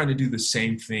 So they're trying to do the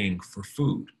same thing for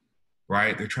food,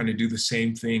 right? They're trying to do the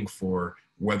same thing for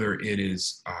whether it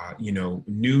is,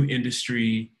 new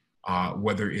industry,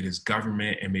 whether it is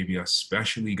government and maybe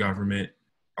especially government,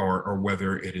 or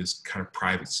whether it is kind of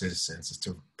private citizens, is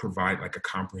to provide like a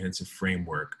comprehensive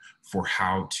framework for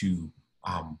how to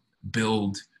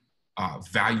build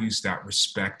values that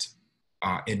respect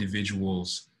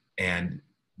individuals and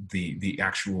the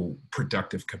actual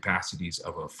productive capacities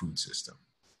of a food system.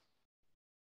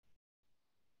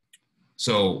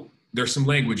 So there's some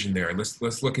language in there.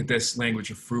 Let's look at this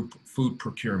language of food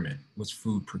procurement. What's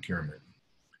food procurement?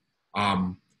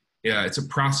 It's a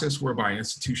process whereby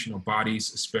institutional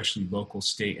bodies, especially local,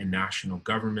 state, and national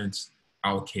governments,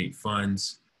 allocate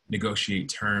funds, negotiate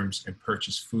terms, and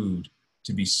purchase food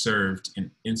to be served in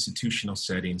institutional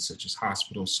settings such as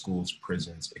hospitals, schools,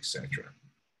 prisons, etc.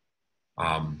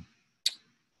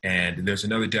 And there's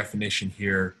another definition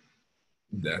here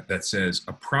that says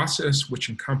a process which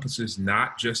encompasses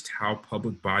not just how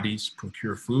public bodies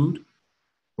procure food,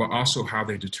 but also how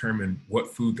they determine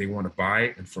what food they want to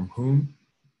buy and from whom,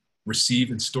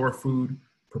 receive and store food,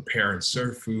 prepare and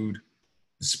serve food,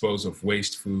 dispose of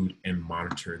waste food, and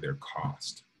monitor their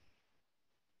cost.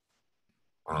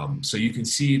 So you can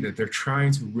see that they're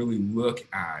trying to really look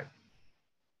at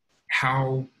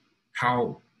how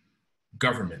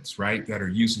governments, right, that are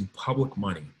using public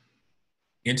money,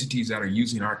 entities that are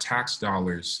using our tax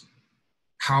dollars,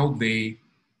 how they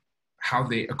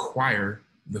acquire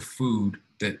the food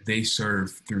that they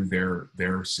serve through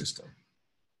their system,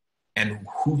 and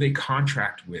who they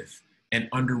contract with, and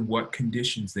under what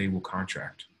conditions they will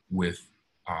contract with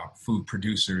food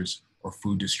producers or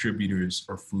food distributors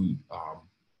or food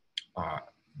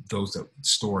those that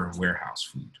store and warehouse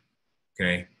food.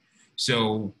 Okay,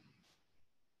 so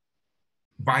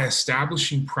by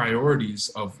establishing priorities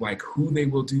of like who they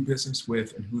will do business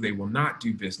with and who they will not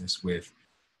do business with,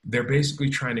 they're basically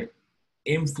trying to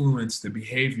influence the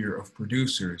behavior of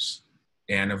producers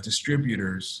and of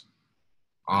distributors,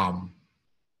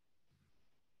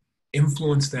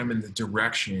 influence them in the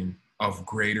direction of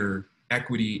greater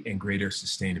equity and greater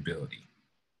sustainability,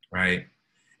 right?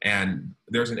 And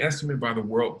there's an estimate by the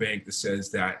World Bank that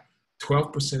says that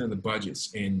 12% of the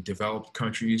budgets in developed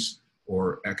countries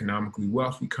or economically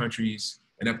wealthy countries,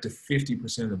 and up to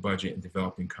 50% of the budget in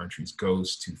developing countries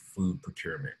goes to food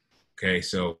procurement. Okay,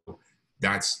 so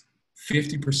that's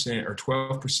 50% or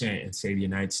 12% in, say, the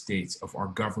United States of our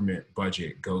government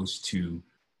budget goes to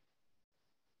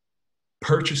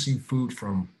purchasing food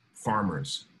from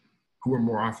farmers, who are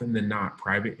more often than not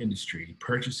private industry,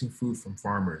 purchasing food from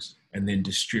farmers and then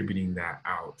distributing that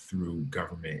out through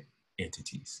government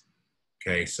entities.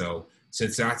 Okay, so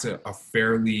since that's a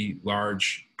fairly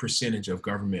large percentage of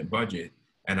government budget,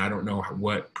 and I don't know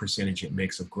what percentage it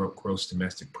makes of gross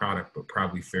domestic product, but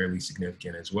probably fairly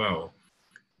significant as well,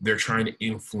 they're trying to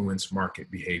influence market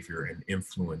behavior and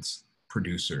influence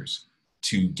producers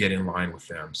to get in line with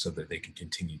them so that they can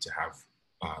continue to have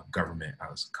government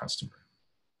as a customer.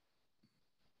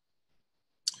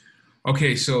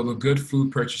 Okay, so the Good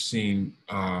Food Purchasing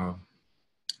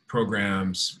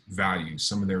programs values,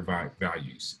 some of their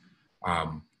values.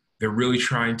 They're really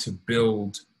trying to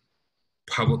build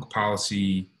public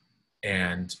policy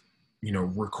and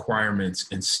requirements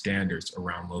and standards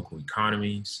around local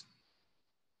economies,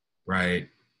 right?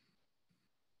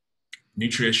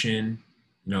 Nutrition,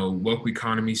 local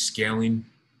economies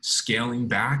scaling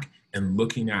back and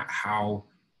looking at how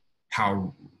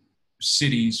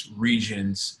cities,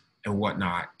 regions, and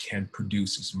whatnot can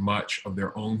produce as much of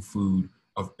their own food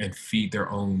and feed their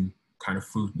own kind of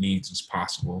food needs as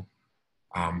possible.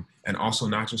 And also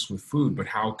not just with food, but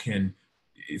how can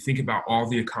think about all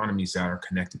the economies that are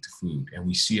connected to food. And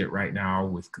we see it right now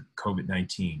with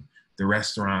COVID-19. The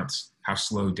restaurants have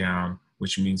slowed down,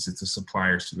 which means that the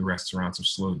suppliers to the restaurants have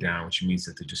slowed down, which means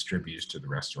that the distributors to the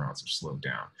restaurants have slowed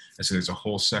down. And so there's a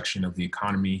whole section of the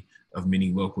economy, of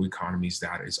many local economies,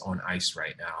 that is on ice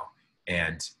right now,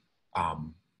 and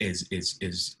is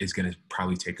going to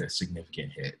probably take a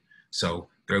significant hit. So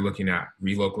they're looking at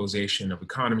relocalization of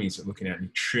economies, they're looking at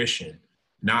nutrition,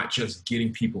 not just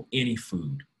getting people any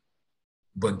food,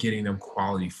 but getting them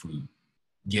quality food,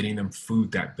 getting them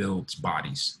food that builds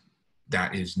bodies,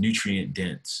 that is nutrient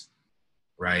dense,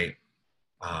 right?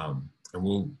 And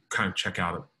we'll kind of check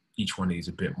out each one of these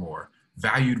a bit more.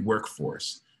 Valued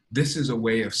workforce. This is a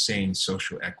way of saying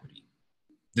social equity.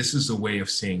 This is a way of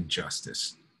saying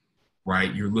justice,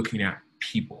 right? You're looking at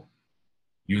people.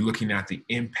 You're looking at the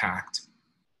impact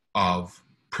of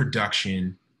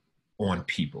production on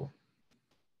people.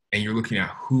 And you're looking at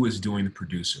who is doing the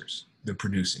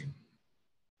producing.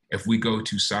 If we go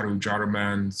to Saru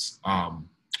Jaraman's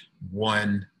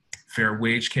One Fair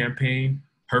Wage campaign,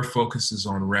 her focus is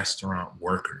on restaurant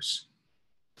workers,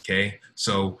 okay?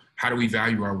 So how do we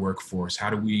value our workforce? How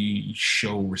do we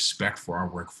show respect for our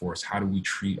workforce? How do we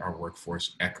treat our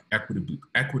workforce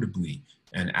equitably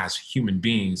and as human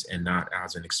beings and not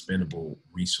as an expendable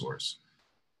resource?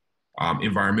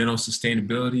 Environmental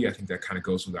sustainability, I think that kind of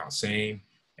goes without saying.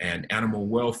 And animal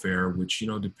welfare, which,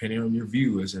 depending on your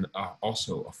view, is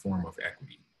also a form of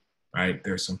equity, right?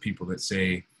 There are some people that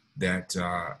say that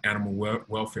animal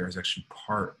welfare is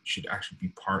should actually be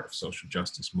part of social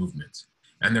justice movements.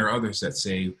 And there are others that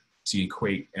say to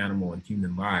equate animal and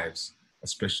human lives,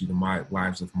 especially the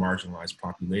lives of marginalized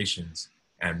populations.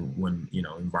 And when,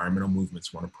 environmental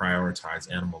movements want to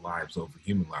prioritize animal lives over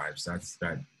human lives,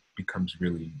 that becomes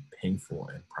really painful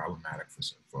and problematic for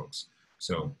some folks.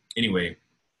 So anyway,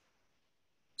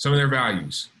 some of their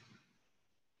values.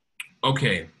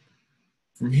 Okay,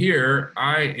 from here,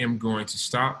 I am going to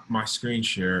stop my screen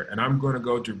share and I'm going to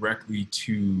go directly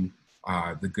to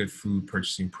the Good Food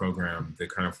Purchasing Program, the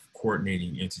kind of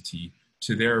coordinating entity,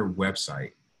 to their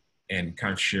website and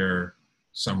kind of share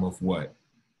some of what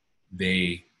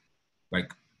they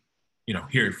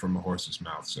hear it from a horse's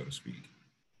mouth, so to speak.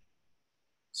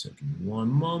 So give me one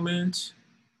moment.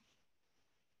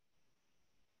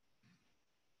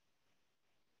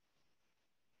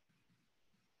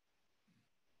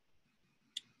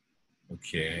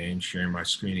 Okay, and sharing my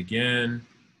screen again.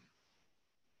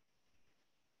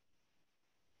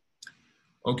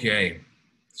 Okay,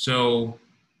 so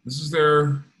this is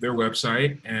their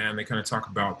website, and they kind of talk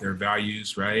about their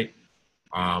values, right?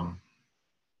 And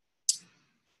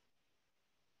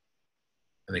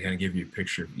they kind of give you a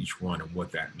picture of each one and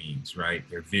what that means, right?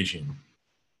 Their vision: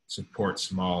 support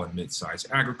small and mid-sized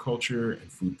agriculture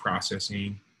and food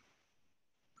processing,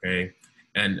 okay?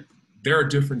 And there are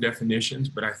different definitions,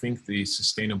 but I think the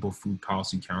Sustainable Food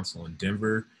Policy Council in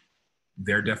Denver,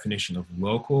 their definition of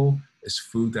local is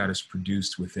food that is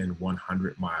produced within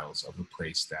 100 miles of the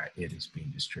place that it is being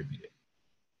distributed.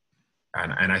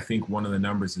 And I think one of the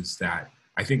numbers is that,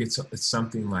 I think it's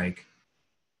something like,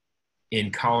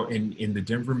 in the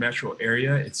Denver metro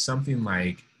area, it's something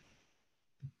like,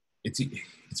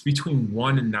 it's between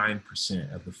 1% and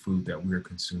 9% of the food that we're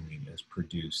consuming is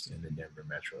produced in the Denver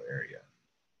metro area,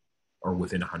 or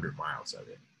within 100 miles of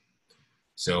it.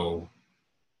 So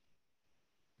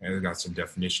I got some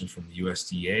definitions from the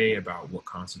USDA about what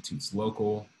constitutes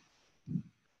local.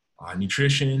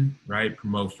 Nutrition, right?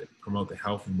 Promote the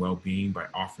health and well-being by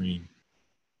offering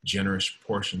generous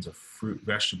portions of fruit,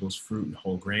 vegetables, fruit, and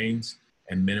whole grains,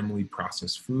 and minimally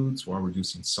processed foods while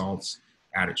reducing salts,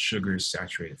 added sugars,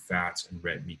 saturated fats, and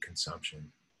red meat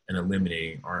consumption, and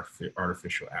eliminating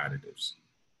artificial additives.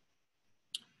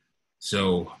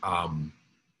 So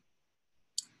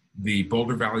the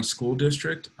Boulder Valley School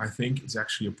District, I think, is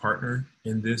actually a partner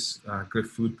in this Good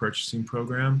Food Purchasing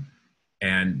Program.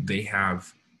 And they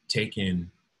have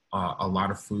taken a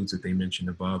lot of foods that they mentioned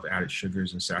above, added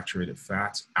sugars and saturated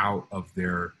fats, out of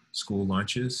their school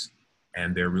lunches.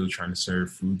 And they're really trying to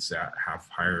serve foods that have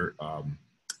higher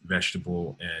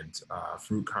vegetable and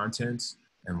fruit contents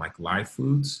and like live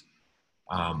foods.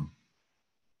 Um,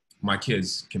 my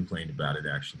kids complained about it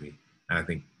actually. And I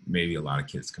think maybe a lot of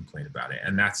kids complain about it.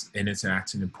 And that's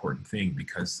an important thing,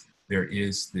 because there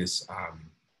is this,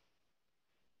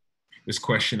 this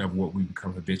question of what we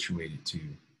become habituated to,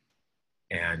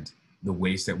 and the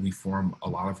ways that we form a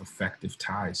lot of effective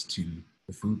ties to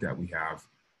the food that we have,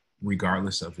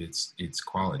 regardless of its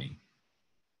quality.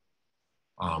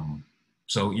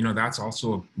 So, you know, that's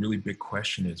also a really big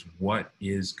question, is what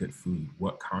is good food?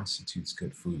 What constitutes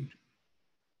good food?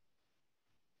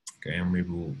 Okay, and maybe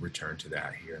we'll return to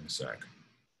that here in a sec.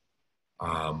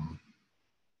 The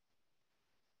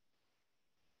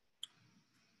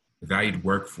valued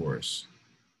workforce,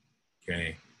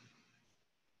 okay?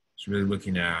 It's really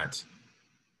looking at,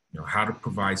 you know, how to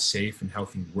provide safe and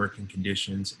healthy working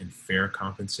conditions and fair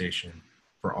compensation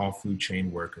for all food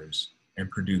chain workers and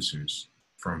producers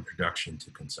from production to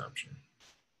consumption.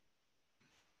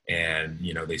 And,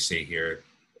 you know, they say here,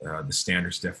 the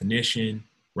standards definition,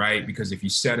 right? Because if you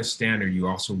set a standard, you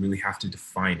also really have to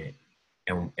define it.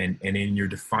 And in your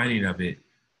defining of it,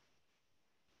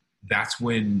 that's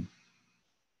when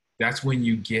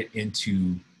you get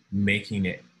into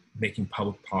making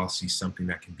public policy something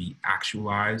that can be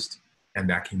actualized and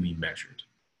that can be measured.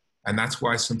 And that's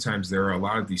why sometimes there are a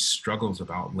lot of these struggles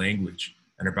about language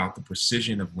and about the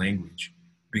precision of language,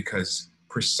 because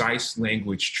precise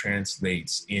language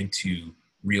translates into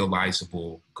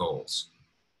realizable goals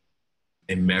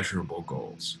and measurable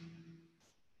goals,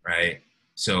 right?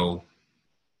 So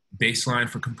baseline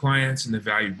for compliance in the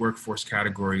valued workforce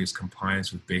category is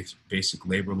compliance with basic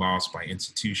labor laws by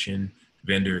institution,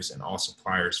 vendors, and all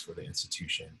suppliers for the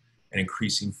institution, and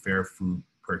increasing fair food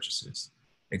purchases.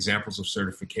 Examples of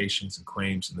certifications and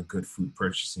claims in the good food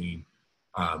purchasing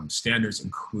standards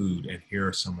include, and here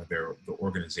are some of the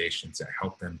organizations that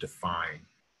help them define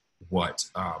what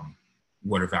a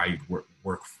valued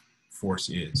workforce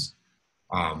is.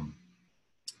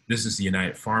 This is the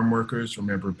United Farm Workers.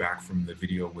 Remember back from the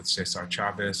video with Cesar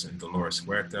Chavez and Dolores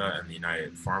Huerta and the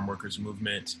United Farm Workers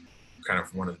movement, kind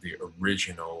of one of the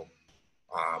original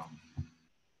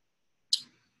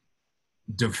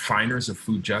definers of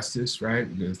food justice, right?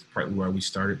 That's partly why we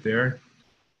started there.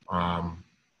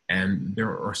 And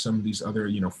there are some of these other,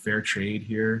 you know, fair trade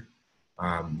here,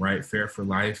 right? Fair for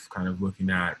Life, kind of looking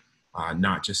at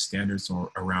not just standards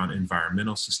around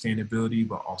environmental sustainability,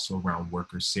 but also around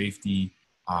worker safety,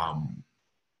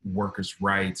 workers'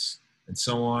 rights, and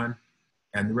so on.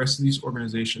 And the rest of these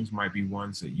organizations might be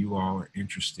ones that you all are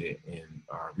interested in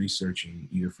researching,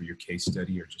 either for your case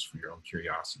study or just for your own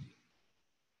curiosity.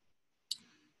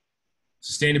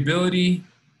 Sustainability,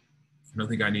 I don't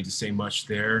think I need to say much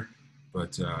there,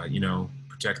 but you know,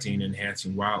 protecting and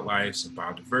enhancing wildlife and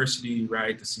biodiversity,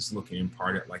 right? This is looking in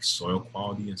part at like soil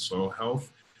quality and soil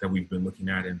health that we've been looking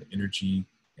at in the energy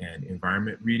and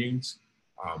environment readings.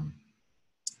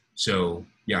 So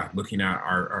yeah, looking at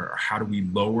our how do we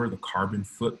lower the carbon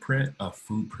footprint of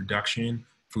food production,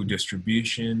 food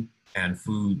distribution, and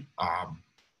food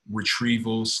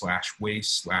retrieval /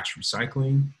 waste /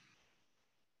 recycling.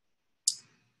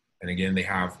 And again, they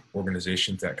have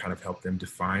organizations that kind of help them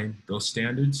define those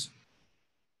standards.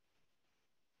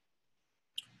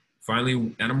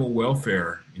 Finally, animal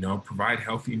welfare, you know, provide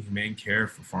healthy and humane care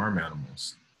for farm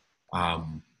animals.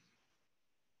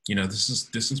 You know,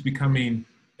 this is becoming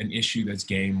an issue that's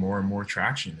gaining more and more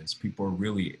traction as people are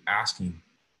really asking,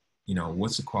 you know,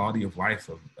 what's the quality of life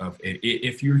of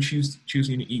if you're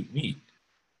choosing to eat meat,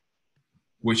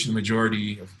 which the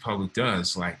majority of the public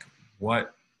does, like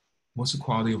what's the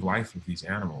quality of life of these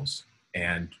animals?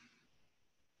 And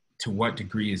to what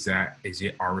degree is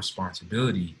it our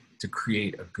responsibility to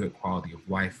create a good quality of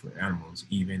life for animals,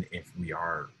 even if we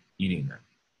are eating them?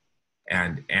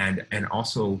 And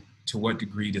also, to what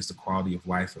degree does the quality of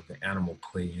life of the animal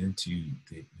play into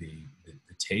the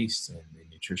taste and the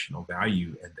nutritional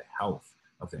value and the health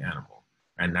of the animal?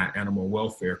 And that animal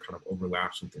welfare kind of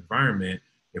overlaps with the environment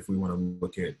if we want to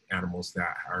look at animals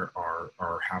that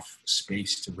have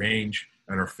space to range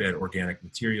and are fed organic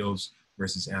materials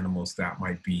versus animals that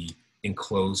might be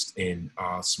enclosed in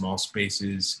small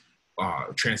spaces,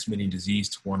 transmitting disease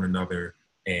to one another,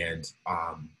 and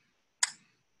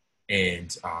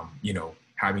you know,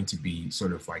 having to be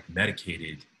sort of like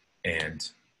medicated and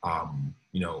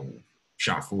you know,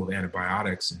 shot full of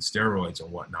antibiotics and steroids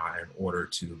and whatnot in order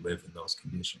to live in those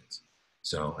conditions.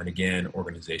 So, and again,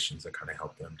 organizations that kind of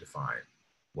help them define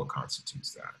what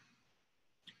constitutes that.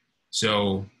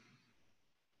 So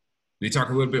they talk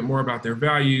a little bit more about their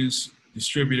values,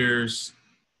 distributors,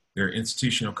 their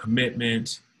institutional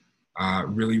commitment,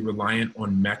 really reliant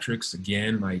on metrics.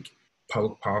 Again, like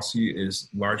public policy is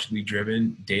largely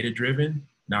data driven,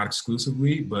 not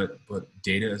exclusively, but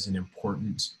data is an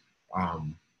important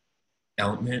um,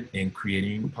 element in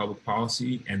creating public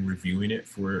policy and reviewing it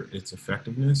for its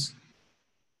effectiveness.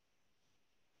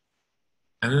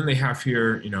 And then they have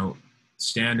here,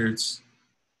 standards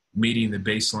meeting the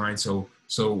baseline.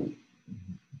 So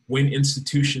when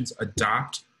institutions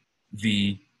adopt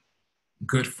the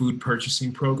good food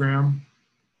purchasing program,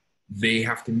 they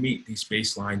have to meet these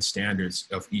baseline standards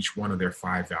of each one of their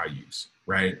 5 values,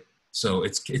 right? So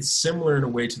it's similar in a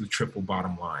way to the triple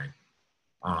bottom line.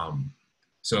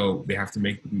 So they have to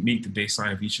meet the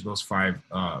baseline of each of those 5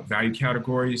 value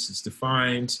categories. It's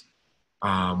defined.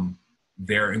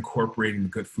 They're incorporating the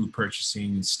good food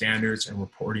purchasing standards and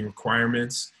reporting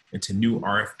requirements into new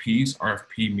RFPs.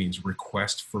 RFP means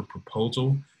request for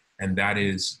proposal, and that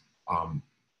is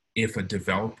if a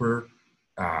developer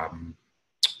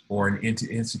or an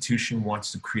institution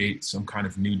wants to create some kind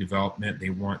of new development,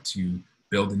 they want to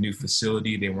build a new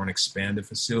facility, they want to expand the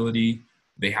facility,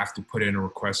 they have to put in a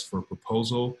request for a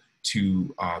proposal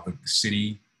to the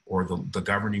city or the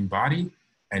governing body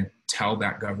and tell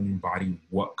that governing body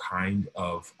what kind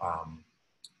of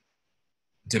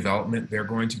development they're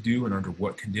going to do and under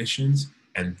what conditions.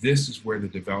 And this is where the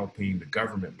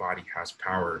government body has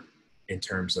power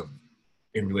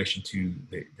in relation to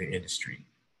the industry,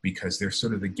 because they're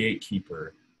sort of the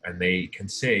gatekeeper, and they can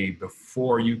say,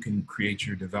 before you can create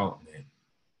your development,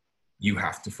 you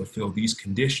have to fulfill these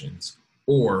conditions,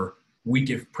 or we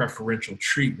give preferential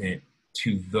treatment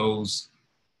to those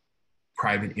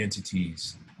private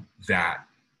entities that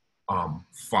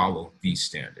follow these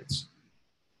standards,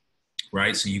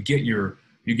 right? So you get your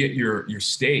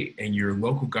state and your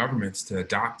local governments to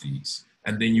adopt these,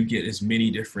 and then you get as many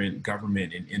different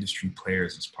government and industry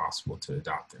players as possible to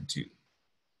adopt them too.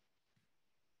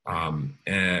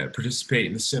 And participate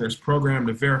in the center's program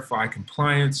to verify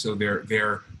compliance. So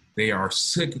they are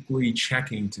cyclically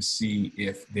checking to see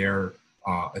if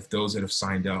those that have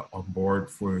signed up on board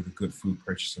for the good food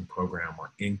purchasing program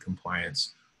are in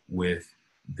compliance with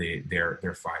their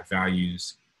 5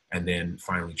 values. And then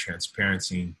finally,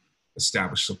 transparency,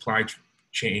 establish supply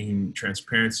chain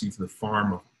transparency for the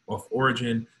farm of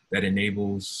origin that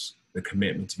enables the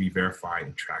commitment to be verified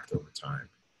and tracked over time.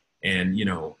 And,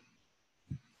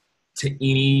 to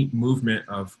any movement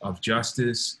of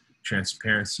justice,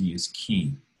 transparency is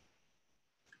key.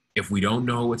 If we don't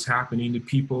know what's happening to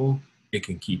people, it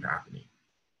can keep happening.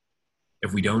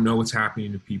 If we don't know what's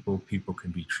happening to people, people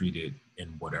can be treated in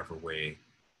whatever way,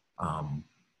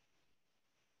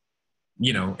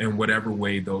 in whatever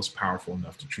way those powerful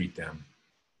enough to treat them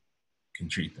can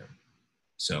treat them.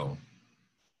 So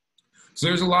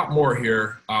there's a lot more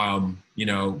here.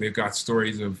 They've got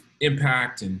stories of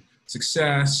impact and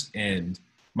success and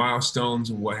milestones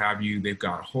and what have you. They've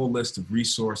got a whole list of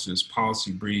resources,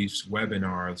 policy briefs,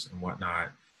 webinars, and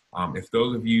whatnot. If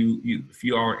those of if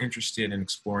you are interested in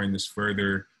exploring this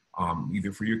further,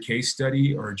 either for your case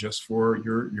study or just for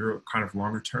your kind of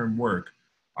longer term work,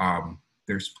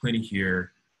 there's plenty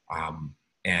here.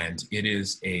 And it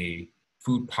is a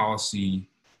food policy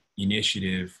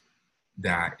initiative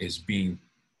that is being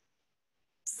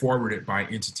forwarded by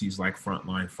entities like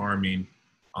Frontline Farming,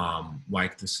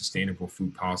 like the Sustainable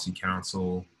Food Policy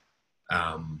Council.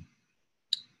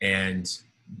 And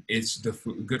it's the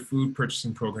Good Food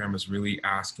Purchasing Program is really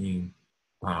asking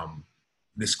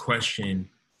this question,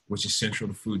 which is central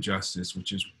to food justice,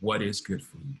 which is, what is good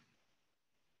food?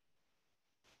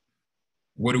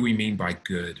 What do we mean by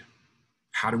good?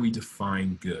 How do we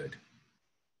define good?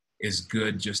 Is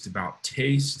good just about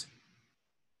taste?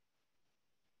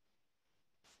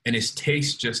 And is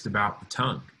taste just about the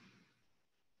tongue?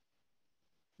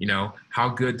 How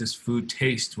good does food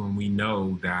taste when we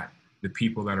know that the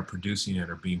people that are producing it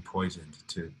are being poisoned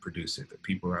to produce it? The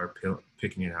people that are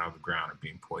picking it out of the ground are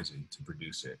being poisoned to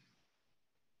produce it.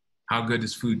 How good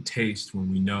does food taste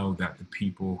when we know that the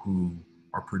people who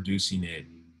are producing it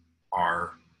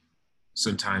are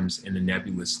sometimes in a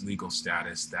nebulous legal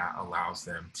status that allows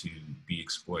them to be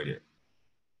exploited?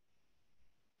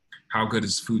 How good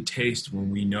does food taste when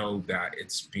we know that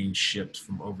it's being shipped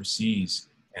from overseas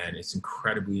and it's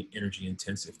incredibly energy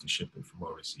intensive to ship it from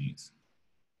overseas?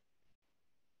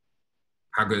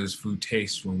 How good does food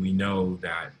taste when we know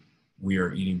that we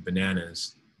are eating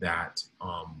bananas that,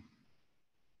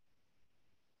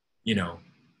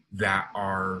 that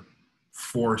are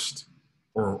forced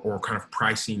or kind of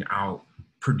pricing out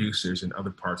producers in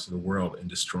other parts of the world and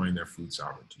destroying their food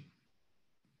sovereignty?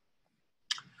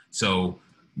 So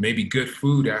maybe good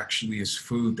food actually is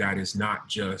food that is not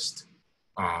just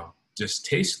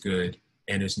tastes good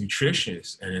and is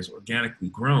nutritious and is organically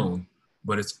grown,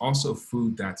 but it's also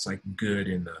food that's like good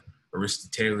in the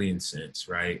Aristotelian sense,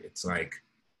 right? It's like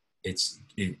it's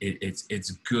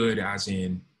good as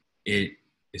in it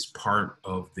is part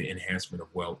of the enhancement of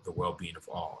the well-being of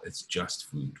all. It's just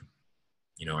food.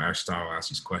 You know, Aristotle asks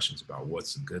these questions about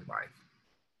what's a good life.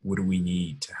 What do we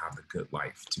need to have a good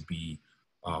life, to be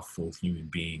full human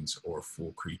beings or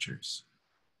full creatures?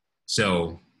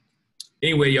 So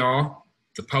anyway, y'all,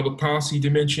 the public policy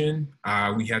dimension,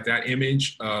 we have that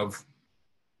image of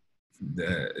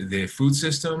the food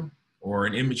system or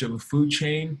an image of a food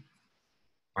chain.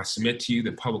 I submit to you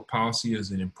that public policy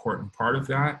is an important part of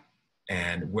that.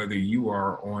 And whether you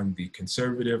are on the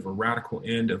conservative or radical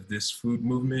end of this food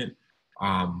movement,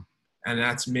 and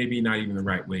that's maybe not even the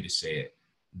right way to say it,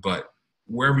 but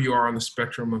wherever you are on the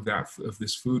spectrum of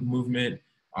this food movement,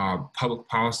 public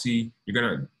policy,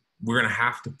 we're gonna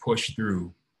have to push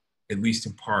through, at least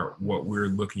in part, what we're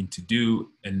looking to do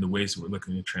and the ways that we're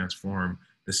looking to transform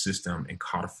the system and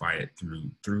codify it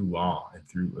through law and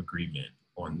through agreement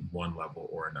on one level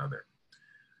or another.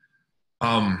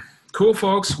 Cool,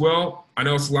 folks. Well, I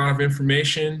know it's a lot of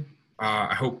information.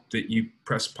 I hope that you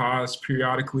press pause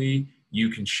periodically. You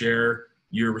can share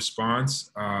your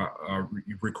response,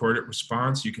 recorded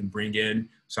response. You can bring in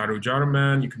Sadhu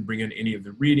Jataman. You can bring in any of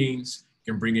the readings.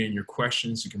 You can bring in your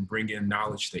questions. You can bring in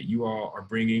knowledge that you all are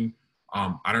bringing.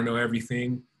 I don't know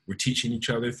everything. We're teaching each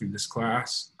other through this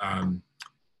class.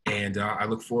 And I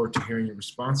look forward to hearing your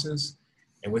responses.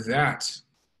 And with that,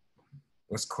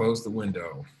 let's close the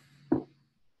window.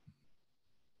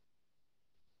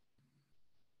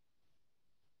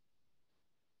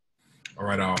 All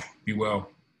right, all. Be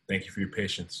well. Thank you for your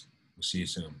patience. We'll see you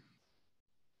soon.